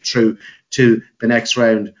make it through to the next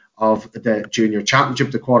round of the junior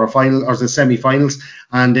championship, the quarter-final or the semi-finals.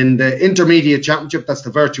 And in the intermediate championship, that's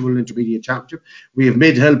the virtual intermediate championship, we have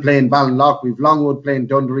Midhill playing Ballinlough, we have Longwood playing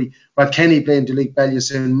Dundee, Rathkenny playing Duleek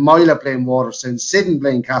Bellewsoon, Moyla playing Waterstown, Sidden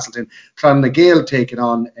playing Castleton, Clonagale taking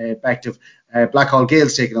on Bective, Blackhall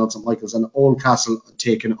Gales taking on St Michael's, and Oldcastle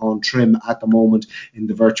taking on Trim at the moment in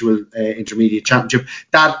the virtual intermediate championship.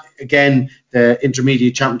 That, again, the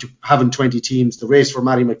intermediate championship, having 20 teams, the race for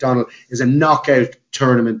Matty McDonald is a knockout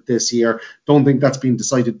tournament this year. Don't think that's been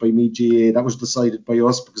decided by Meath GA. That was decided by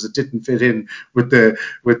us because it didn't fit in with the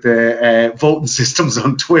voting systems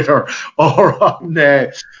on Twitter or on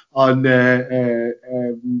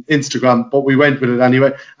Instagram, but we went with it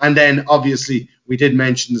anyway. And then obviously we did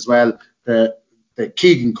mention as well the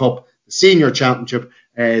Keegan Cup, the senior championship.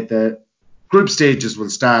 The group stages will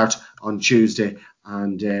start on Tuesday,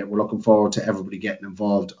 and we're looking forward to everybody getting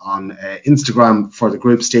involved on Instagram for the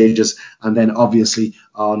group stages, and then obviously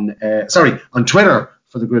on Twitter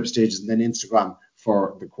for the group stages, and then Instagram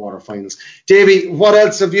for the quarterfinals. Davey, what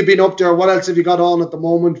else have you been up to, or what else have you got on at the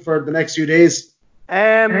moment for the next few days?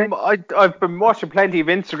 I've been watching plenty of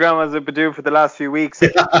Instagram as I've been doing for the last few weeks.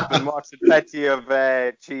 I've been watching plenty of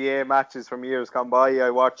GA matches from years gone by. I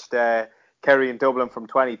watched Kerry and Dublin from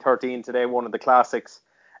 2013 today, one of the classics.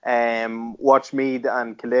 Watched Meath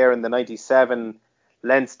and Kildare in the 97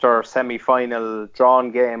 Leinster semi-final drawn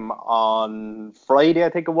game on Friday, I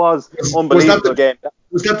think it was. Unbelievable game.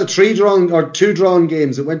 Was that the 3 drawn or 2 drawn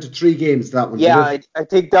games? It went to 3 games, that one. Yeah, I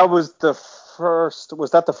think that was the first. Was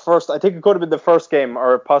that the first? I think it could have been the first game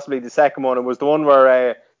or possibly the second one. It was the one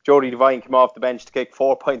where Jody Devine came off the bench to kick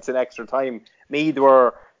 4 points in extra time. Meath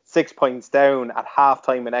were 6 points down at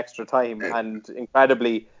half-time in extra time and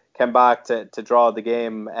incredibly came back to draw the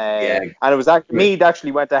game. And it was actually Meath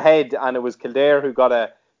actually went ahead, and it was Kildare who got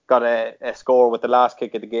a score with the last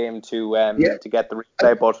kick of the game to get the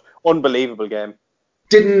replay. But unbelievable game.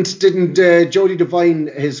 Didn't Jody Devine,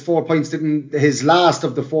 his 4 points, his last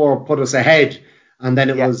of the 4 put us ahead, and then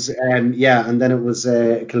it was Kildare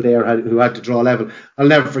who had to draw level. I'll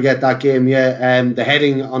never forget that game. The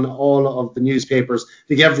heading on all of the newspapers, I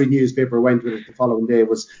think every newspaper went with it the following day,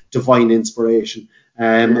 was Divine Inspiration.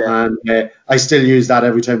 And I still use that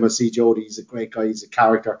every time I see Jody. He's a great guy. He's a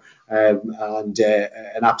character, and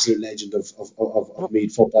an absolute legend of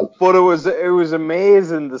Meath football. But it was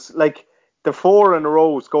amazing. The 4 in a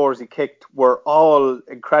row scores he kicked were all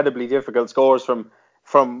incredibly difficult scores from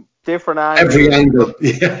different angles. Every angle.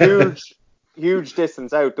 Huge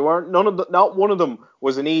distance out. There weren't not one of them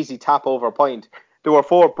was an easy tap over point. There were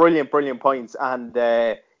 4 brilliant points, and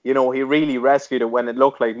he really rescued it when it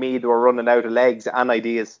looked like Meath were running out of legs and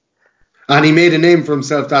ideas. And he made a name for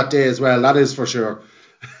himself that day as well. That is for sure.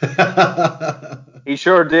 He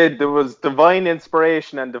sure did. There was divine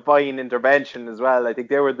inspiration and divine intervention as well. I think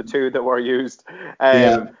they were the 2 that were used.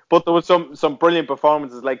 But there was some brilliant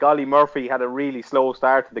performances. Like Ollie Murphy had a really slow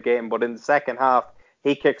start to the game, but in the second half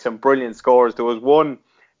he kicked some brilliant scores. There was one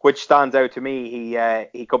which stands out to me.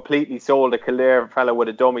 He completely sold a Kildare fella with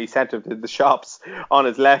a dummy, sent him to the shops on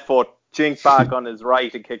his left foot, jinked back on his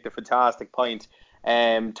right and kicked a fantastic point.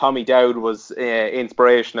 Tommy Dowd was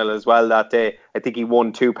inspirational as well that day. I think he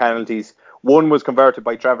won 2 penalties. One was converted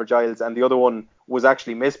by Trevor Giles and the other one was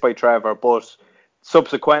actually missed by Trevor, but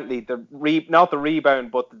subsequently not the rebound,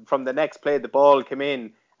 but from the next play the ball came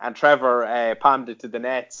in and Trevor palmed it to the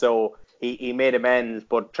net, so he made amends.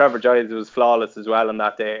 But Trevor Giles was flawless as well on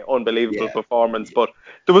that day. Unbelievable performance. But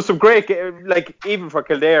there was some great, like even for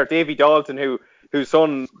Kildare, Davy Dalton, whose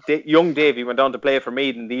son young Davy went on to play for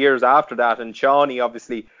Meath in the years after that, and Shawnee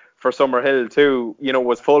obviously for Summerhill too,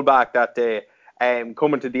 was fullback that day.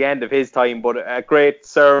 Coming to the end of his time, but a great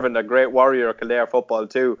servant, a great warrior of Kildare football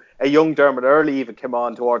too. A young Dermot Early even came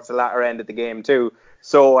on towards the latter end of the game too.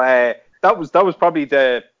 So that was probably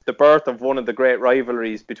the birth of one of the great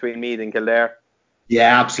rivalries between Meath and Kildare.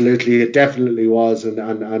 Yeah, absolutely. It definitely was,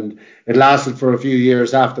 and it lasted for a few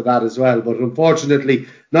years after that as well. But unfortunately,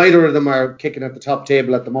 neither of them are kicking at the top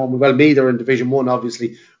table at the moment. Well, Meath are in Division 1,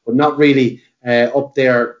 obviously, but not really up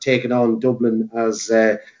there taking on Dublin as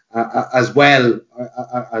well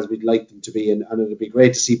as we'd like them to be, and it'd be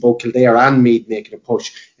great to see both Kildare and Meath making a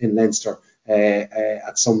push in Leinster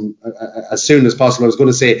as soon as possible. I was going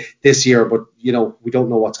to say this year, but we don't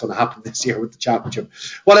know what's going to happen this year with the championship.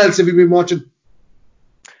 What else have you been watching?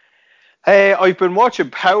 I've been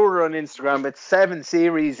watching Power on Instagram. It's 7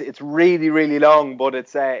 series. It's really, really long, but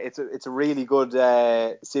it's a really good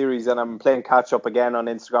series, and I'm playing catch up again on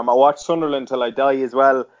Instagram. I watched Sunderland Till I Die as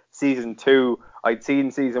well, season 2. I'd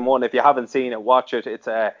seen season 1. If you haven't seen it, watch it. It's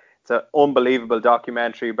an unbelievable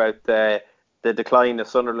documentary about the decline of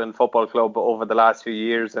Sunderland Football Club over the last few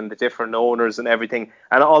years and the different owners and everything,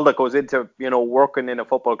 and all that goes into working in a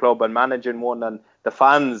football club and managing one, and the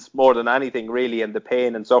fans more than anything really, and the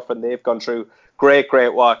pain and suffering they've gone through. Great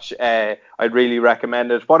watch. I'd really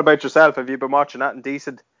recommend it. What about yourself? Have you been watching that in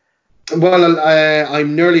decent? Well,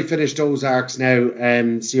 I'm nearly finished Ozarks now,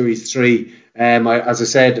 series 3. As I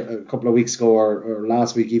said a couple of weeks ago or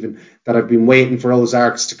last week even, that I've been waiting for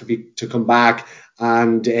Ozarks to come back,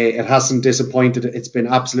 and it hasn't disappointed. It's been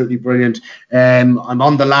absolutely brilliant. I'm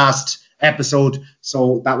on the last episode,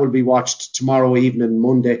 so that will be watched tomorrow evening,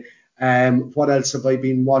 Monday. What else have I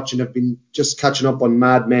been watching? I've been just catching up on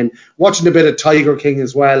Mad Men, watching a bit of Tiger King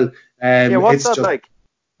as well. What's that like?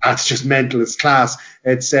 That's just mental. It's class.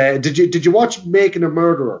 It's did you watch Making a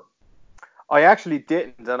Murderer? I actually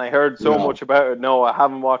didn't, and I heard so much about it. No, I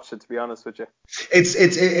haven't watched it, to be honest with you.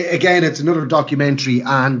 It's another documentary,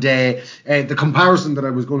 and the comparison that I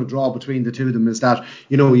was going to draw between the two of them is that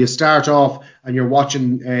you start off and you're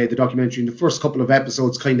watching the documentary, and the first couple of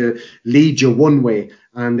episodes kind of lead you one way,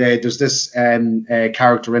 And there's this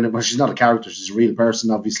character in it. Well, she's not a character; she's a real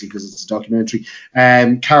person, obviously, because it's a documentary.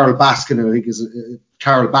 Carol Baskin, I think,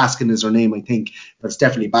 Carol Baskin is her name, I think, but it's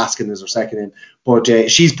definitely Baskin is her second name. But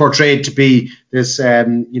she's portrayed to be this,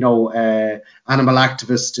 animal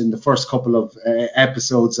activist in the first couple of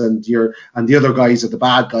episodes, and the other guys are the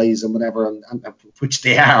bad guys and whatever, and which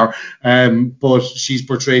they are. But she's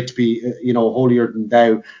portrayed to be, holier than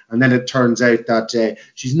thou, and then it turns out that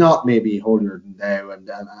she's not maybe holier than thou,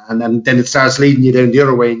 and then it starts leading you down the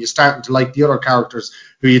other way, and you're starting to like the other characters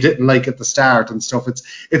who you didn't like at the start and stuff.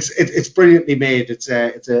 It's brilliantly made. It's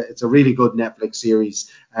a really good Netflix series,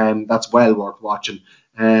 that's well worth watching.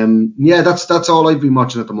 That's all I've been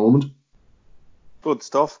watching at the moment. Good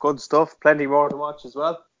stuff. Plenty more to watch as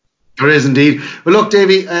well. There is indeed. Well, look,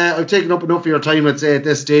 Davey, I've taken up enough of your time, I'd say, at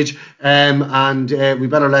this stage, and we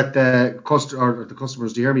better let the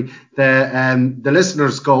customers, do you hear me? The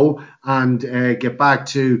listeners go and get back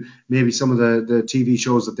to maybe some of the TV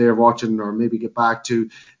shows that they're watching, or maybe get back to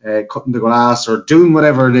cutting the glass or doing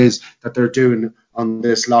whatever it is that they're doing on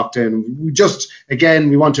this lockdown.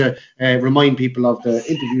 We want to remind people of the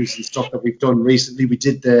interviews and stuff that we've done recently. We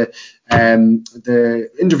did the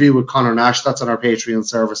interview with Conor Nash, that's on our Patreon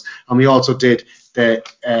service, and we also did the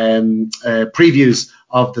previews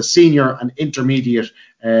of the senior and intermediate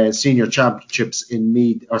senior championships in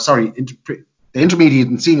Meath, the intermediate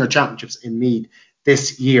and senior championships in Meath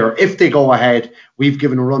this year. If they go ahead, we've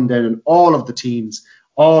given a rundown on all of the teams,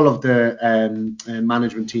 all of the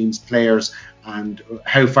management teams, players, and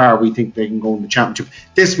how far we think they can go in the championship.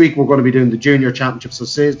 This week we're going to be doing the junior championship, so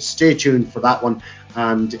stay tuned for that one.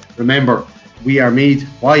 And remember, we are Meath.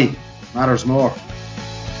 Why? Matters more.